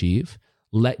trying to achieve,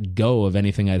 let go of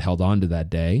anything I'd held on to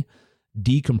that day,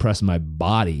 decompress my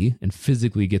body and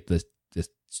physically get the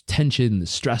tension, the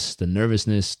stress, the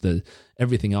nervousness, the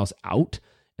everything else out,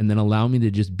 and then allow me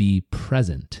to just be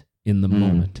present in the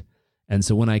moment. And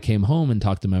so when I came home and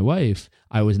talked to my wife,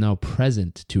 I was now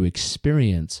present to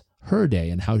experience her day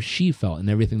and how she felt and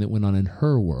everything that went on in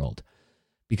her world.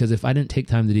 Because if I didn't take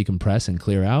time to decompress and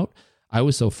clear out, I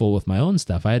was so full with my own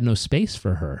stuff, I had no space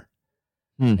for her.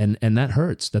 And that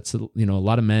hurts. That's, a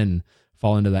lot of men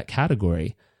fall into that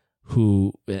category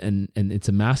who, and it's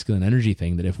a masculine energy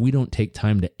thing, that if we don't take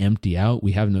time to empty out,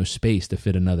 we have no space to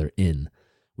fit another in,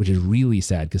 which is really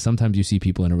sad, because sometimes you see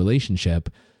people in a relationship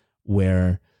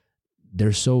where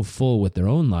they're so full with their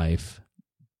own life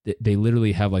that they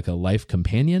literally have like a life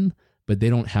companion, but they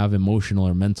don't have emotional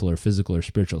or mental or physical or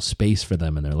spiritual space for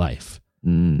them in their life.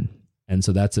 And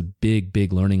so that's a big,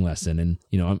 big learning lesson. And,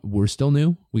 we're still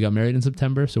new. We got married in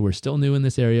September, so we're still new in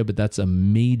this area, but that's a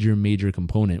major, major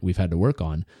component we've had to work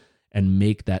on and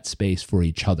make that space for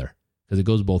each other, because it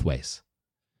goes both ways.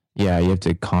 Yeah, you have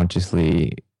to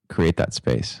consciously create that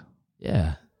space.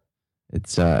 Yeah.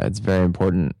 It's very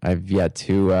important. I've yet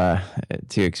to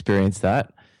experience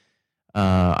that.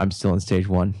 I'm still in stage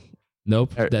 1.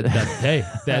 Nope. Hey,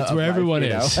 that's where everyone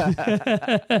is.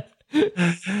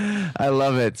 I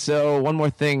love it. So one more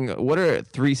thing. What are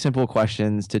 3 simple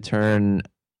questions to turn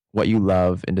what you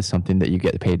love into something that you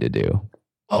get paid to do?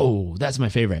 Oh, that's my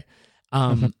favorite.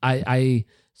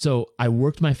 So I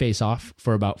worked my face off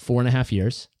for about 4.5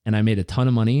 years, and I made a ton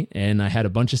of money, and I had a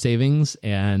bunch of savings,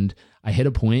 and I hit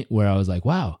a point where I was like,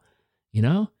 wow,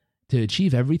 to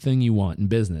achieve everything you want in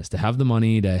business, to have the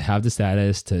money, to have the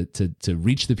status, to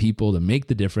reach the people, to make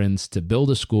the difference, to build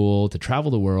a school, to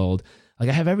travel the world. Like,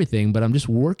 I have everything, but I'm just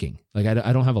working. Like,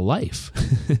 I don't have a life.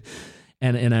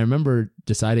 And I remember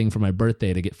deciding for my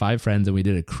birthday to get 5 friends, and we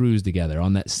did a cruise together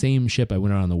on that same ship I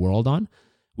went around the world on.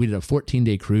 We did a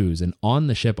 14-day cruise, and on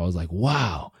the ship, I was like,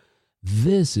 wow,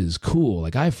 this is cool.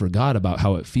 Like, I forgot about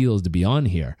how it feels to be on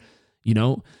here.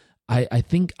 I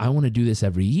think I want to do this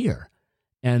every year.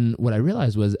 And what I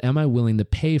realized was, am I willing to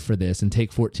pay for this and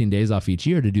take 14 days off each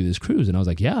year to do this cruise? And I was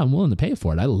like, yeah, I'm willing to pay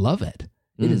for it. I love it.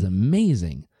 It is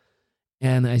amazing.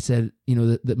 And I said,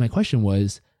 my question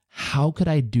was, how could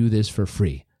I do this for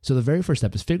free? So the very first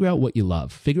step is figure out what you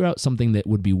love. Figure out something that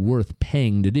would be worth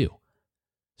paying to do.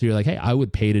 So you're like, hey, I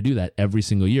would pay to do that every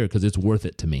single year because it's worth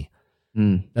it to me.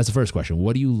 That's the first question.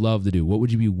 What do you love to do? What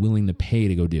would you be willing to pay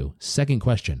to go do? Second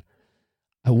question,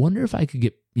 I wonder if I could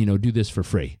get, do this for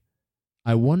free.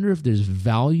 I wonder if there's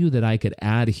value that I could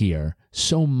add here,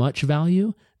 so much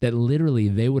value that literally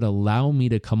they would allow me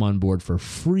to come on board for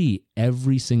free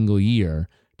every single year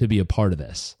to be a part of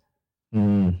this.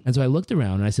 And so I looked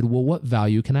around and I said, well, what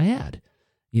value can I add?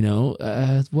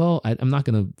 I'm not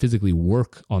going to physically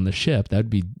work on the ship. That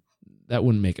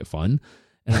wouldn't make it fun.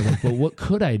 And I was like, well, what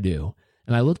could I do?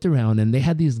 And I looked around, and they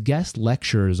had these guest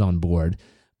lecturers on board,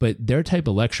 but their type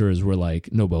of lecturers were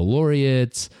like Nobel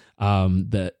laureates,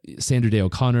 the Sandra Day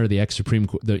O'Connor, the ex-Supreme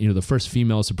Court, the first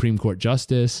female Supreme Court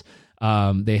justice.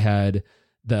 They had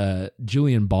the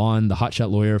Julian Bond, the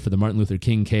hotshot lawyer for the Martin Luther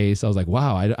King case. I was like,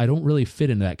 wow, I don't really fit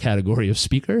into that category of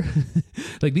speaker.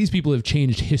 Like, these people have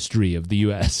changed history of the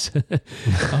U.S.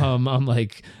 I'm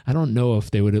like, I don't know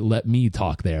if they would let me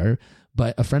talk there.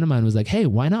 But a friend of mine was like, hey,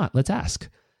 why not? Let's ask.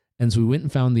 And so we went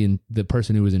and found the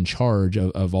person who was in charge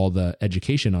of all the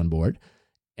education on board.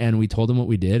 And we told them what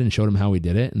we did and showed them how we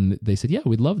did it. And they said, yeah,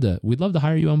 we'd love to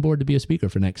hire you on board to be a speaker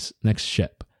for next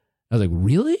ship. I was like,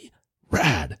 really?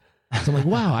 Rad. So I'm like,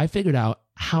 wow, I figured out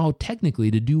how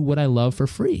technically to do what I love for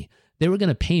free. They were going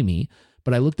to pay me,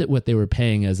 But I looked at what they were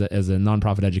paying as a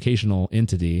nonprofit educational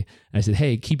entity. And I said,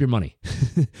 hey, keep your money.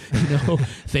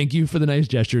 Thank you for the nice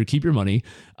gesture. Keep your money.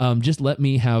 Just let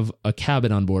me have a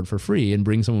cabin on board for free and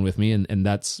bring someone with me. And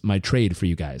that's my trade for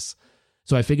you guys.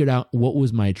 So I figured out what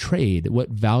was my trade, what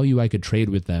value I could trade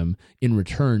with them in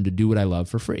return to do what I love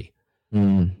for free.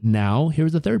 Now,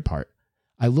 here's the third part.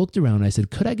 I looked around and I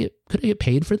said, could I get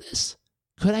paid for this?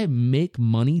 Could I make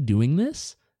money doing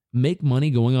this? Make money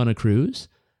going on a cruise?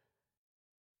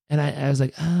 And I was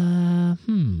like,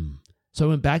 So I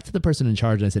went back to the person in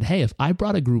charge and I said, hey, if I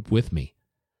brought a group with me,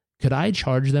 could I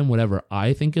charge them whatever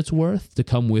I think it's worth to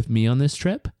come with me on this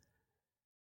trip?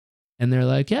 And they're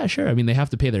like, yeah, sure. I mean, they have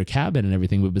to pay their cabin and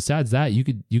everything, but besides that, you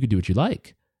could do what you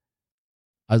like.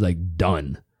 I was like,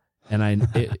 done. And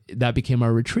that became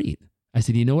our retreat. I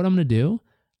said, you know what I'm going to do?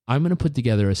 I'm going to put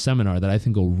together a seminar that I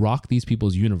think will rock these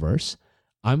people's universe.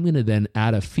 I'm going to then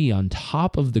add a fee on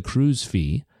top of the cruise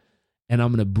fee, and I'm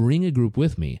going to bring a group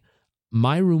with me.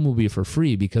 My room will be for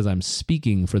free because I'm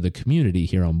speaking for the community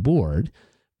here on board.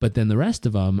 But then the rest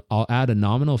of them, I'll add a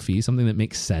nominal fee, something that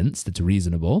makes sense, that's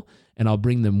reasonable, and I'll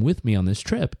bring them with me on this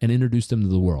trip and introduce them to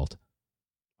the world.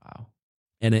 Wow.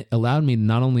 And it allowed me to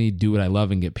not only do what I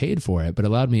love and get paid for it, but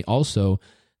allowed me also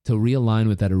to realign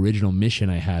with that original mission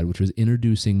I had, which was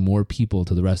introducing more people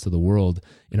to the rest of the world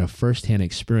in a firsthand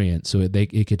experience so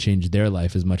it could change their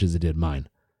life as much as it did mine.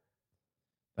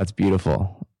 That's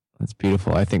beautiful. That's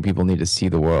beautiful. I think people need to see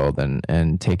the world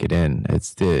and take it in.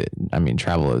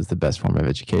 Travel is the best form of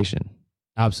education.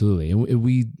 Absolutely. And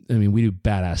we do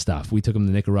badass stuff. We took them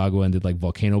to Nicaragua and did like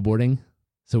volcano boarding.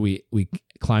 So we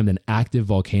climbed an active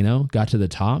volcano, got to the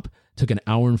top, took an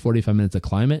hour and 45 minutes to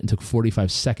climb it, and took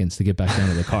 45 seconds to get back down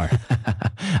to the car.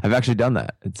 I've actually done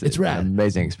that. It's rad. An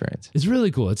amazing experience. It's really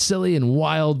cool. It's silly and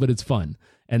wild, but it's fun.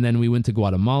 And then we went to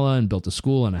Guatemala and built a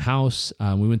school and a house.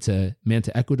 We went to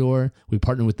Manta, Ecuador. We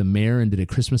partnered with the mayor and did a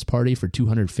Christmas party for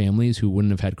 200 families who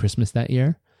wouldn't have had Christmas that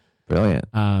year. Brilliant.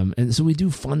 And so we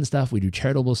do fun stuff. We do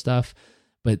charitable stuff.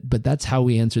 But that's how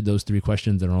we answered those three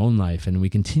questions in our own life. And we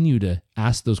continue to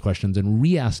ask those questions and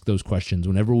re-ask those questions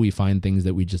whenever we find things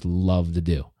that we just love to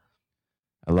do.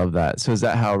 I love that. So is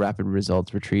that how Rapid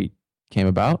Results Retreat came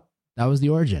about? That was the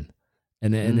origin.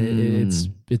 And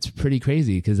it's pretty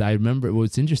crazy because I remember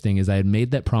what's interesting is I had made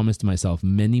that promise to myself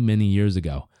many, many years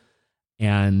ago.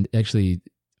 And actually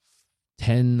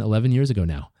 11 years ago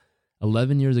now.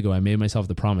 11 years ago, I made myself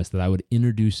the promise that I would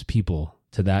introduce people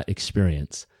to that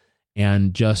experience.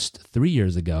 And just 3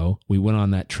 years ago, we went on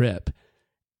that trip.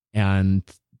 And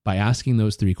by asking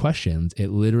those three questions, it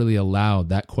literally allowed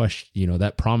that question,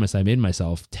 that promise I made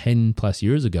myself 10 plus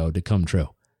years ago to come true.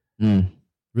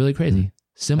 Really crazy.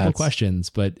 Simple questions,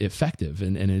 but effective.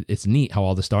 And it's neat how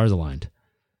all the stars aligned.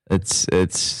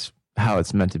 It's how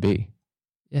it's meant to be.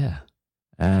 Yeah.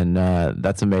 And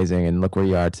that's amazing. And look where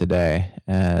you are today.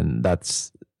 And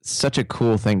that's such a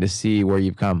cool thing to see where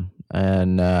you've come.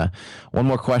 And one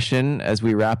more question as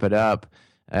we wrap it up.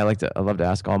 I love to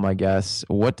ask all my guests,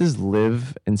 what does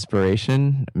live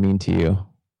inspiration mean to you?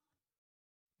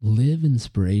 Live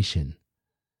inspiration.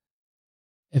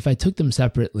 If I took them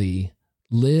separately,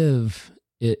 live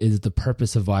is the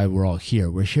purpose of why we're all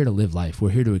here. We're here to live life. We're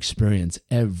here to experience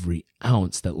every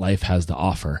ounce that life has to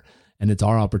offer. And it's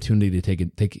our opportunity to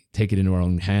take it into our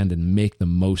own hand and make the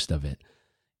most of it.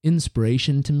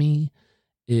 Inspiration to me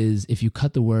is, if you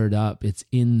cut the word up, it's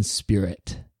in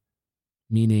spirit.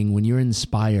 Meaning when you're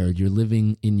inspired, you're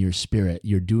living in your spirit.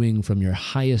 You're doing from your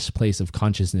highest place of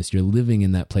consciousness. You're living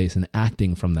in that place and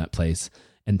acting from that place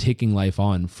and taking life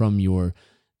on from your,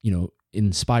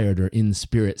 inspired or in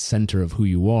spirit center of who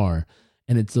you are.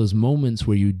 And it's those moments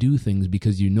where you do things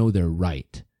because you know they're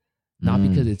right. Not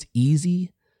because it's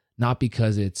easy, not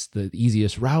because it's the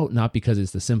easiest route, not because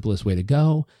it's the simplest way to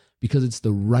go, because it's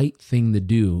the right thing to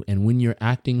do. And when you're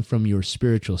acting from your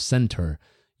spiritual center,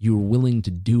 you're willing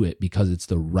to do it because it's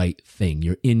the right thing.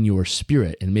 You're in your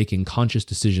spirit and making conscious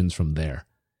decisions from there.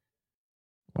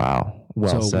 Wow.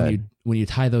 Well said. When you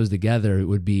tie those together, it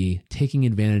would be taking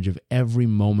advantage of every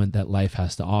moment that life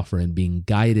has to offer and being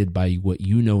guided by what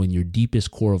you know in your deepest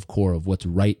core of what's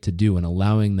right to do, and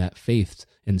allowing that faith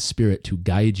and spirit to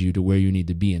guide you to where you need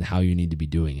to be and how you need to be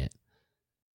doing it.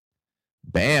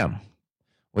 Bam.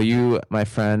 Well, you, my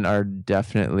friend, are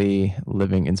definitely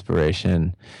living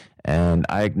inspiration. And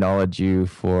I acknowledge you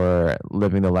for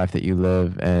living the life that you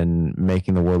live and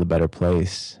making the world a better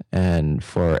place, and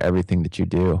for everything that you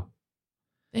do.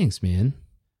 Thanks, man.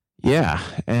 Yeah.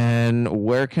 And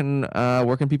where can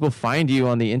people find you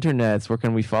on the internet? Where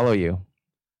can we follow you?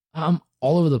 All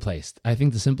over the place. I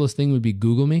think the simplest thing would be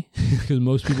Google me, because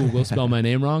most people will spell my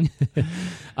name wrong.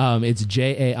 It's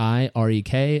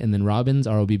Jairek and then Robbins,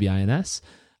 Robbins.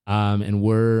 And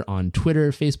we're on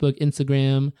Twitter, Facebook,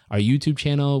 Instagram, our YouTube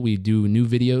channel. We do new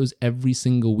videos every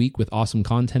single week with awesome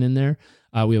content in there.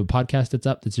 We have a podcast that's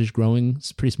up that's just growing.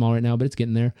 It's pretty small right now, but it's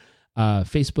getting there.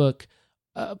 Facebook,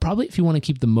 probably if you want to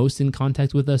keep the most in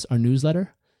contact with us, our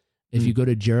newsletter. If you go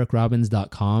to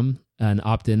JarekRobbins.com and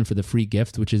opt in for the free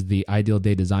gift, which is the Ideal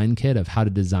Day Design Kit of how to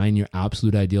design your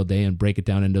absolute ideal day and break it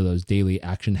down into those daily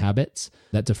action habits.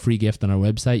 That's a free gift on our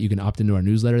website. You can opt into our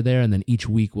newsletter there. And then each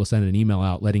week we'll send an email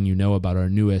out letting you know about our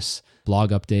newest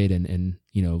blog update and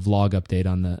vlog update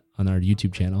on our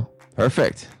YouTube channel.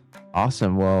 Perfect.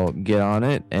 Awesome. Well, get on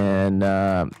it. And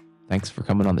thanks for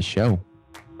coming on the show.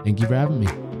 Thank you for having me.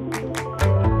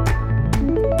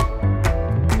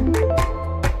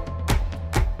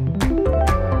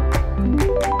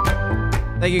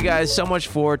 Thank you guys so much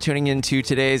for tuning into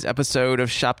today's episode of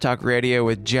Shop Talk Radio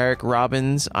with Jairek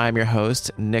Robbins. I'm your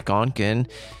host, Nick Onken.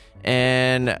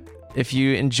 And if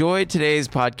you enjoyed today's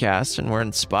podcast and were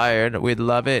inspired, we'd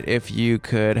love it if you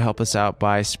could help us out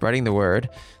by spreading the word,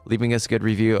 leaving us a good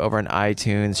review over on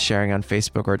iTunes, sharing on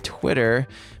Facebook or Twitter,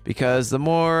 because the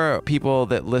more people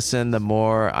that listen, the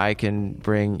more I can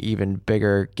bring even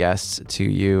bigger guests to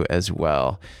you as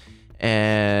well.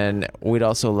 And we'd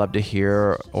also love to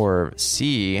hear or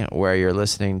see where you're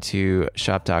listening to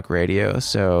Shop Talk Radio.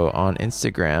 So on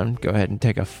Instagram, go ahead and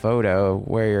take a photo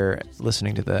where you're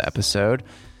listening to the episode.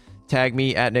 Tag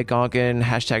me at Nick Onken,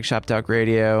 hashtag Shop Talk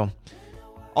Radio.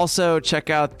 Also,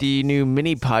 check out the new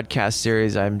mini podcast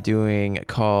series I'm doing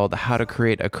called How to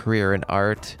Create a Career in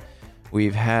Art.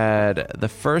 We've had the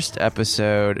first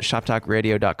episode,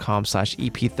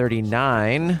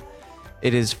 shoptalkradio.com/EP39.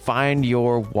 It is Find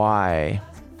Your Why,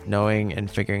 knowing and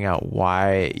figuring out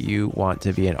why you want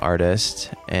to be an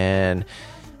artist. And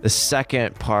the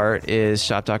second part is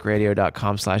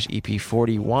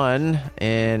shoptalkradio.com/EP41,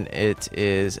 and it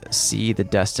is See the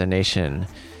Destination.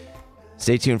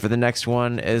 Stay tuned for the next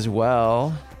one as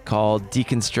well, called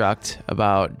Deconstruct,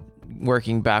 about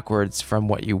working backwards from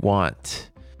what you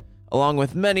want, along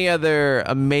with many other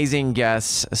amazing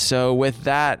guests. So with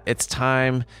that, it's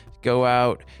time to go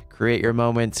out, create your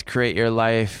moments, create your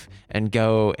life, and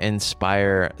go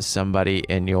inspire somebody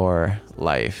in your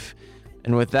life.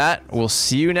 And with that, we'll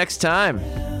see you next time.